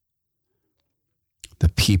 times the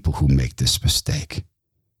people who make this mistake.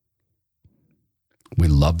 We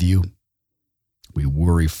love you. We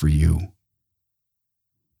worry for you.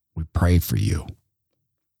 We pray for you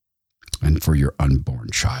and for your unborn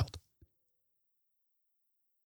child.